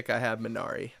heart pick, I have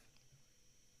Minari.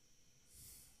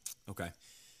 Okay.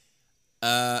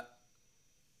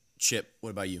 Chip, what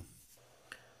about you?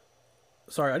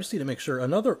 Sorry, I just need to make sure.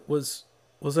 Was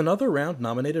Another Round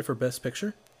nominated for Best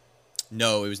Picture?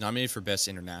 No, it was nominated for Best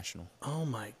International. Oh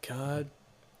my God.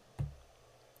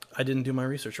 I didn't do my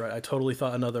research right. I totally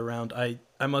thought Another Round. I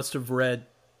must have read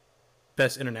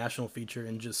Best International Feature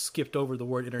and just skipped over the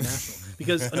word international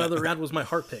because Another Round was my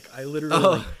heart pick. I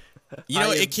literally...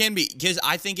 it can be, because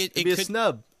I think it could be a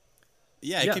snub.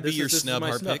 Yeah, it could be your snub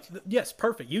heart pick. Yes,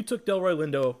 perfect. You took Delroy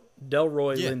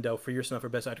Lindo for your snub for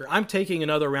Best Actor. I'm taking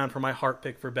Another Round for my heart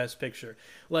pick for Best Picture.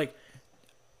 Like,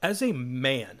 as a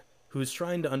man who's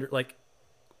trying to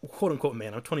quote unquote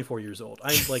man, I'm 24 years old.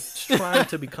 I'm trying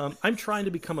to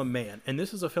become a man. And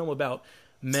this is a film about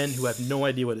men who have no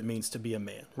idea what it means to be a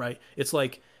man, right? It's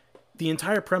like the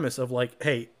entire premise of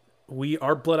hey,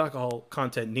 our blood alcohol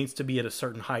content needs to be at a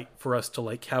certain height for us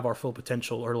to have our full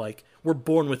potential, or we're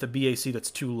born with a BAC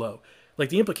that's too low.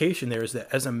 The implication there is that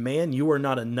as a man, you are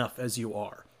not enough as you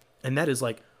are. And that is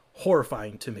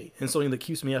horrifying to me, and something that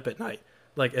keeps me up at night.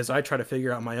 As I try to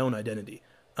figure out my own identity.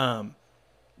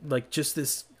 Just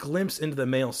this glimpse into the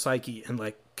male psyche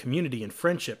and community and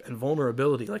friendship and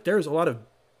vulnerability. There's a lot of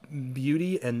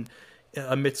beauty and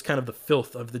amidst kind of the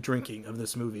filth of the drinking of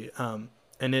this movie.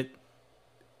 And it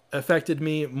affected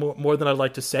me more than I'd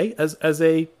like to say as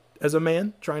a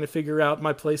man trying to figure out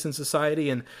my place in society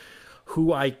and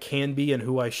who I can be and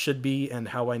who I should be and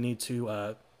how I need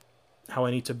to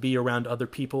be around other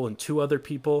people and to other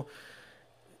people.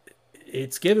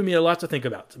 It's given me a lot to think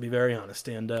about, to be very honest,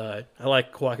 and I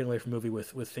like walking away from a movie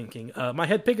with thinking. My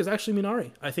head pick is actually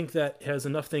Minari. I think that has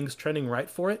enough things trending right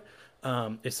for it.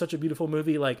 It's such a beautiful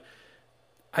movie.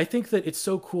 I think that it's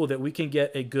so cool that we can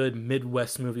get a good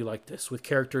Midwest movie like this with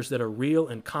characters that are real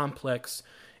and complex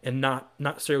and not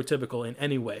stereotypical in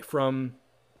any way. From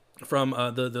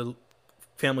the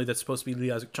family that's supposed to be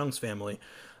Lee Isaac Chung's family,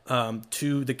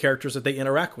 to the characters that they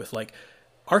interact with. Like,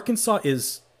 Arkansas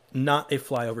is not a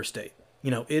flyover state.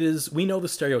 You know, it is. We know the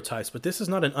stereotypes, but this is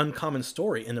not an uncommon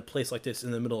story in a place like this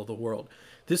in the middle of the world.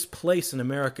 This place in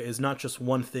America is not just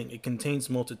one thing; it contains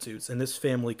multitudes, and this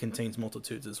family contains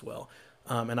multitudes as well.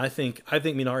 And I think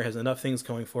Minari has enough things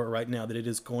going for it right now that it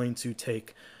is going to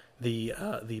take the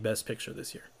best picture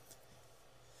this year.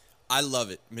 I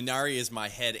love it. Minari is my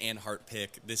head and heart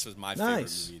pick. This was my favorite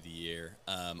movie of the year.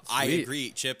 I agree,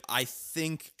 Chip. I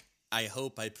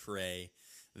hope, I pray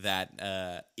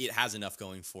that it has enough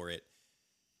going for it.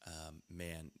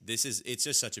 Man, it's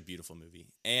just such a beautiful movie.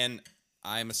 And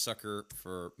I'm a sucker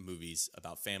for movies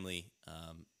about family,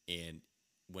 and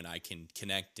when I can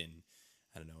connect and,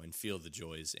 I don't know, and feel the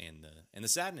joys and the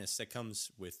sadness that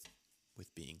comes with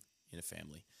being in a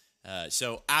family.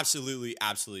 So absolutely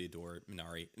adore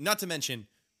Minari. Not to mention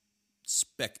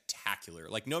spectacular.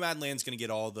 Like, Nomadland's going to get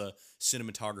all the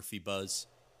cinematography buzz,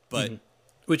 but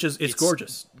which is it's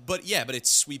gorgeous. But yeah, but it's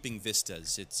sweeping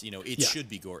vistas. It's, it should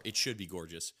be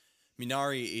gorgeous.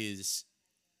 Minari is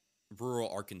rural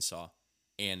Arkansas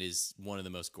and is one of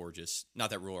the most gorgeous. Not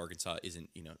that rural Arkansas isn't,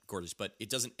 gorgeous, but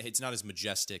it's not as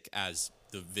majestic as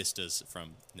the vistas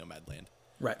from Nomadland.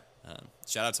 Right.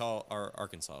 Shout out to all our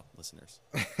Arkansas listeners.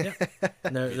 Yeah,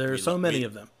 there are so many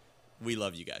of them. We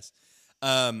love you guys.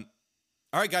 All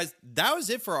right, guys, that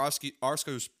was it for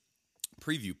Oscar's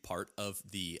preview part of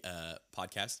the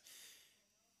podcast.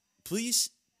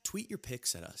 Please tweet your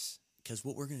picks at us, because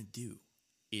what we're going to do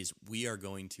is we are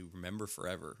going to remember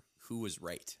forever who was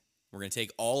right. We're going to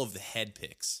take all of the head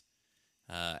picks,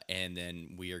 and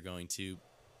then we are going to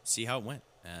see how it went.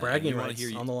 Bragging rights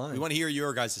on the line. We want to hear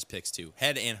your guys' picks too,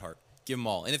 head and heart. Give them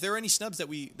all. And if there are any snubs that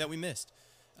we missed,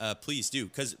 please do.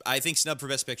 Because I think snub for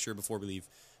Best Picture, before we leave,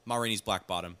 Ma Rainey's Black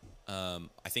Bottom.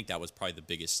 I think that was probably the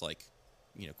biggest,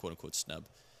 quote unquote snub.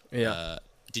 Yeah.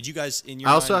 Did you guys in your?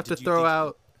 I also have to throw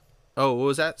out. Oh, what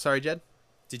was that? Sorry, Jed.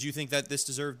 Did you think that this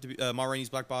deserved to be? Ma Rainey's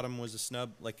Black Bottom was a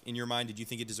snub? Like, in your mind, did you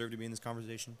think it deserved to be in this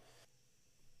conversation?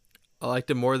 I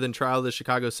liked it more than Trial of the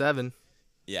Chicago 7.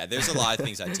 Yeah, there's a lot of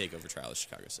things I'd take over Trial of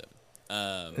Chicago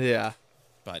 7. Yeah.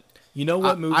 But you know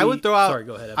what movie? I would throw out. Sorry,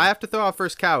 go ahead, Evan. I have to throw out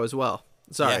First Cow as well.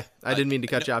 Sorry, Yeah, I didn't mean to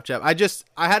cut you off, Jeff.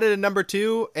 I had it at number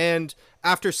 2, and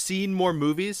after seeing more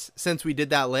movies since we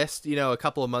did that list, a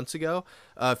couple of months ago,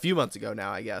 a few months ago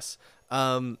now, I guess,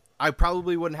 I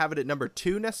probably wouldn't have it at number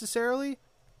 2 necessarily,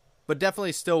 but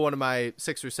definitely still one of my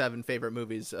 6 or 7 favorite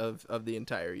movies of the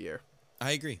entire year.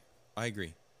 I agree.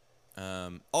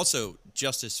 Also,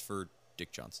 Justice for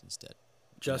Dick Johnson's Dead.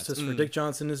 Justice for Dick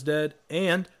Johnson is dead,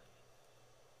 and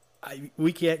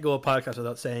we can't go a podcast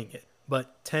without saying it,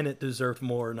 but Tenet deserved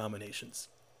more nominations.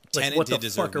 Tenet what did the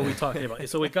deserve fuck are we talking about?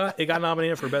 So it got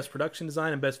nominated for Best Production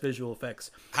Design and Best Visual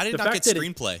Effects. How did it not get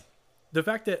screenplay? The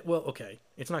fact that, well, okay,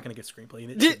 it's not going to get screenplay.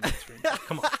 It shouldn't get screenplay.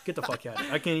 Come on, get the fuck out of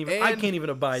here. I can't even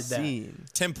abide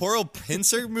that. Temporal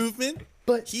pincer movement?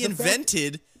 But he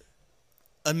invented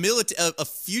a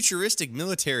futuristic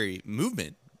military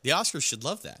movement. The Oscars should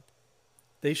love that.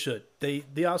 They should. The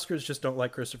Oscars just don't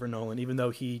like Christopher Nolan, even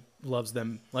though he loves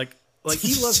them. Like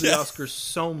he loves the Oscars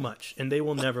so much, and they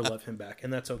will never love him back,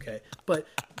 and that's okay. But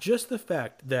just the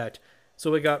fact that,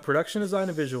 so it got production design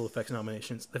and visual effects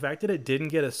nominations. The fact that it didn't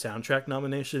get a soundtrack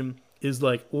nomination is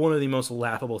like one of the most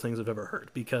laughable things I've ever heard,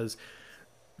 because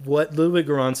what Ludwig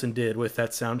Göransson did with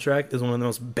that soundtrack is one of the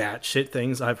most batshit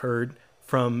things I've heard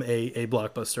from a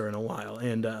blockbuster in a while.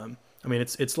 And I mean,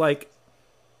 it's like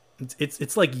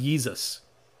Yeezus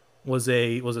was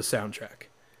a soundtrack,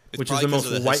 which is the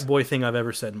most white boy thing I've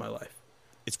ever said in my life.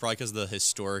 It's probably because of the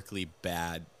historically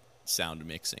bad sound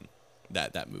mixing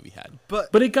that movie had. But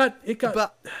it got.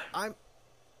 But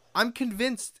I'm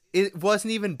convinced it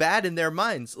wasn't even bad in their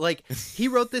minds. Like, he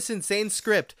wrote this insane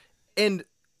script, and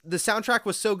the soundtrack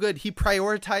was so good, he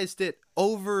prioritized it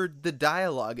over the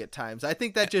dialogue at times. I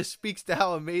think that just speaks to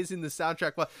how amazing the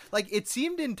soundtrack was. Like, it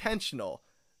seemed intentional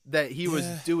that he was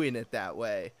doing it that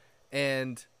way.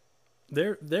 And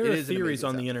there are theories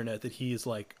on the internet that he is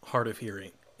like hard of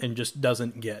hearing and just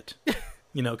doesn't get,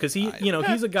 because he's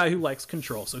a guy who likes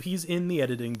control. So he's in the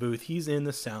editing booth, he's in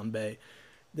the sound bay.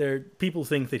 People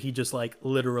think that he just like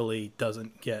literally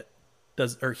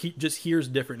or he just hears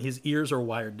different. His ears are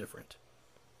wired different.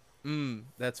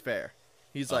 That's fair.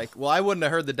 He's like, well, I wouldn't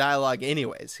have heard the dialogue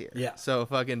anyways here. Yeah. So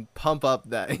fucking pump up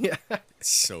that. Yeah.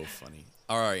 So funny.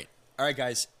 All right,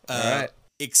 guys. All right.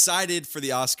 Excited for the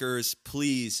Oscars.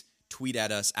 Please tweet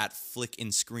at us at Flick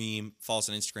and Scream. Follow us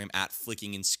on Instagram at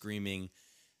Flicking and Screaming.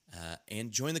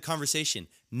 And join the conversation.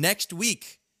 Next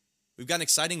week, we've got an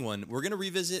exciting one. We're going to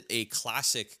revisit a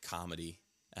classic comedy,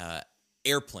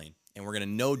 Airplane. And we're going to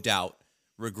no doubt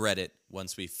regret it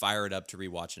once we fire it up to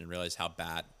rewatch it and realize how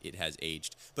bad it has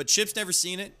aged. But Chip's never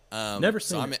seen it. Never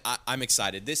seen it. I'm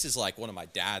excited. This is like one of my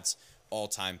dad's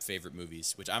all-time favorite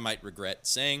movies, which I might regret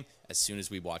saying as soon as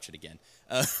we watch it again.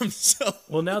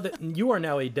 Well, now that you are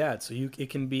now a dad, so it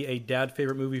can be a dad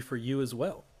favorite movie for you as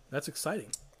well. That's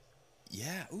exciting.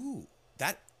 Yeah,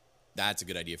 that's a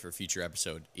good idea for a future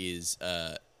episode. Is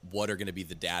what are going to be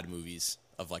the dad movies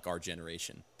of like our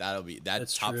generation?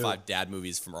 That's top true. 5 dad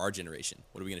movies from our generation.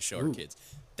 What are we going to show our kids?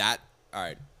 All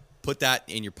right, put that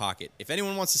in your pocket. If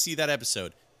anyone wants to see that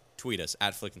episode, tweet us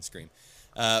at Flick and Scream.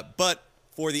 But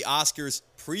for the Oscars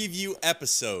preview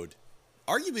episode,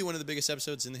 arguably one of the biggest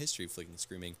episodes in the history of Flicking and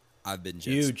Screaming, I've been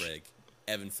Jen Sprague,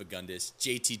 Evan Fagundis,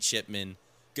 JT Chipman.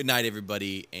 Good night,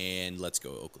 everybody, and let's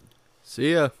go Oakland.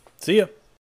 See ya. See ya.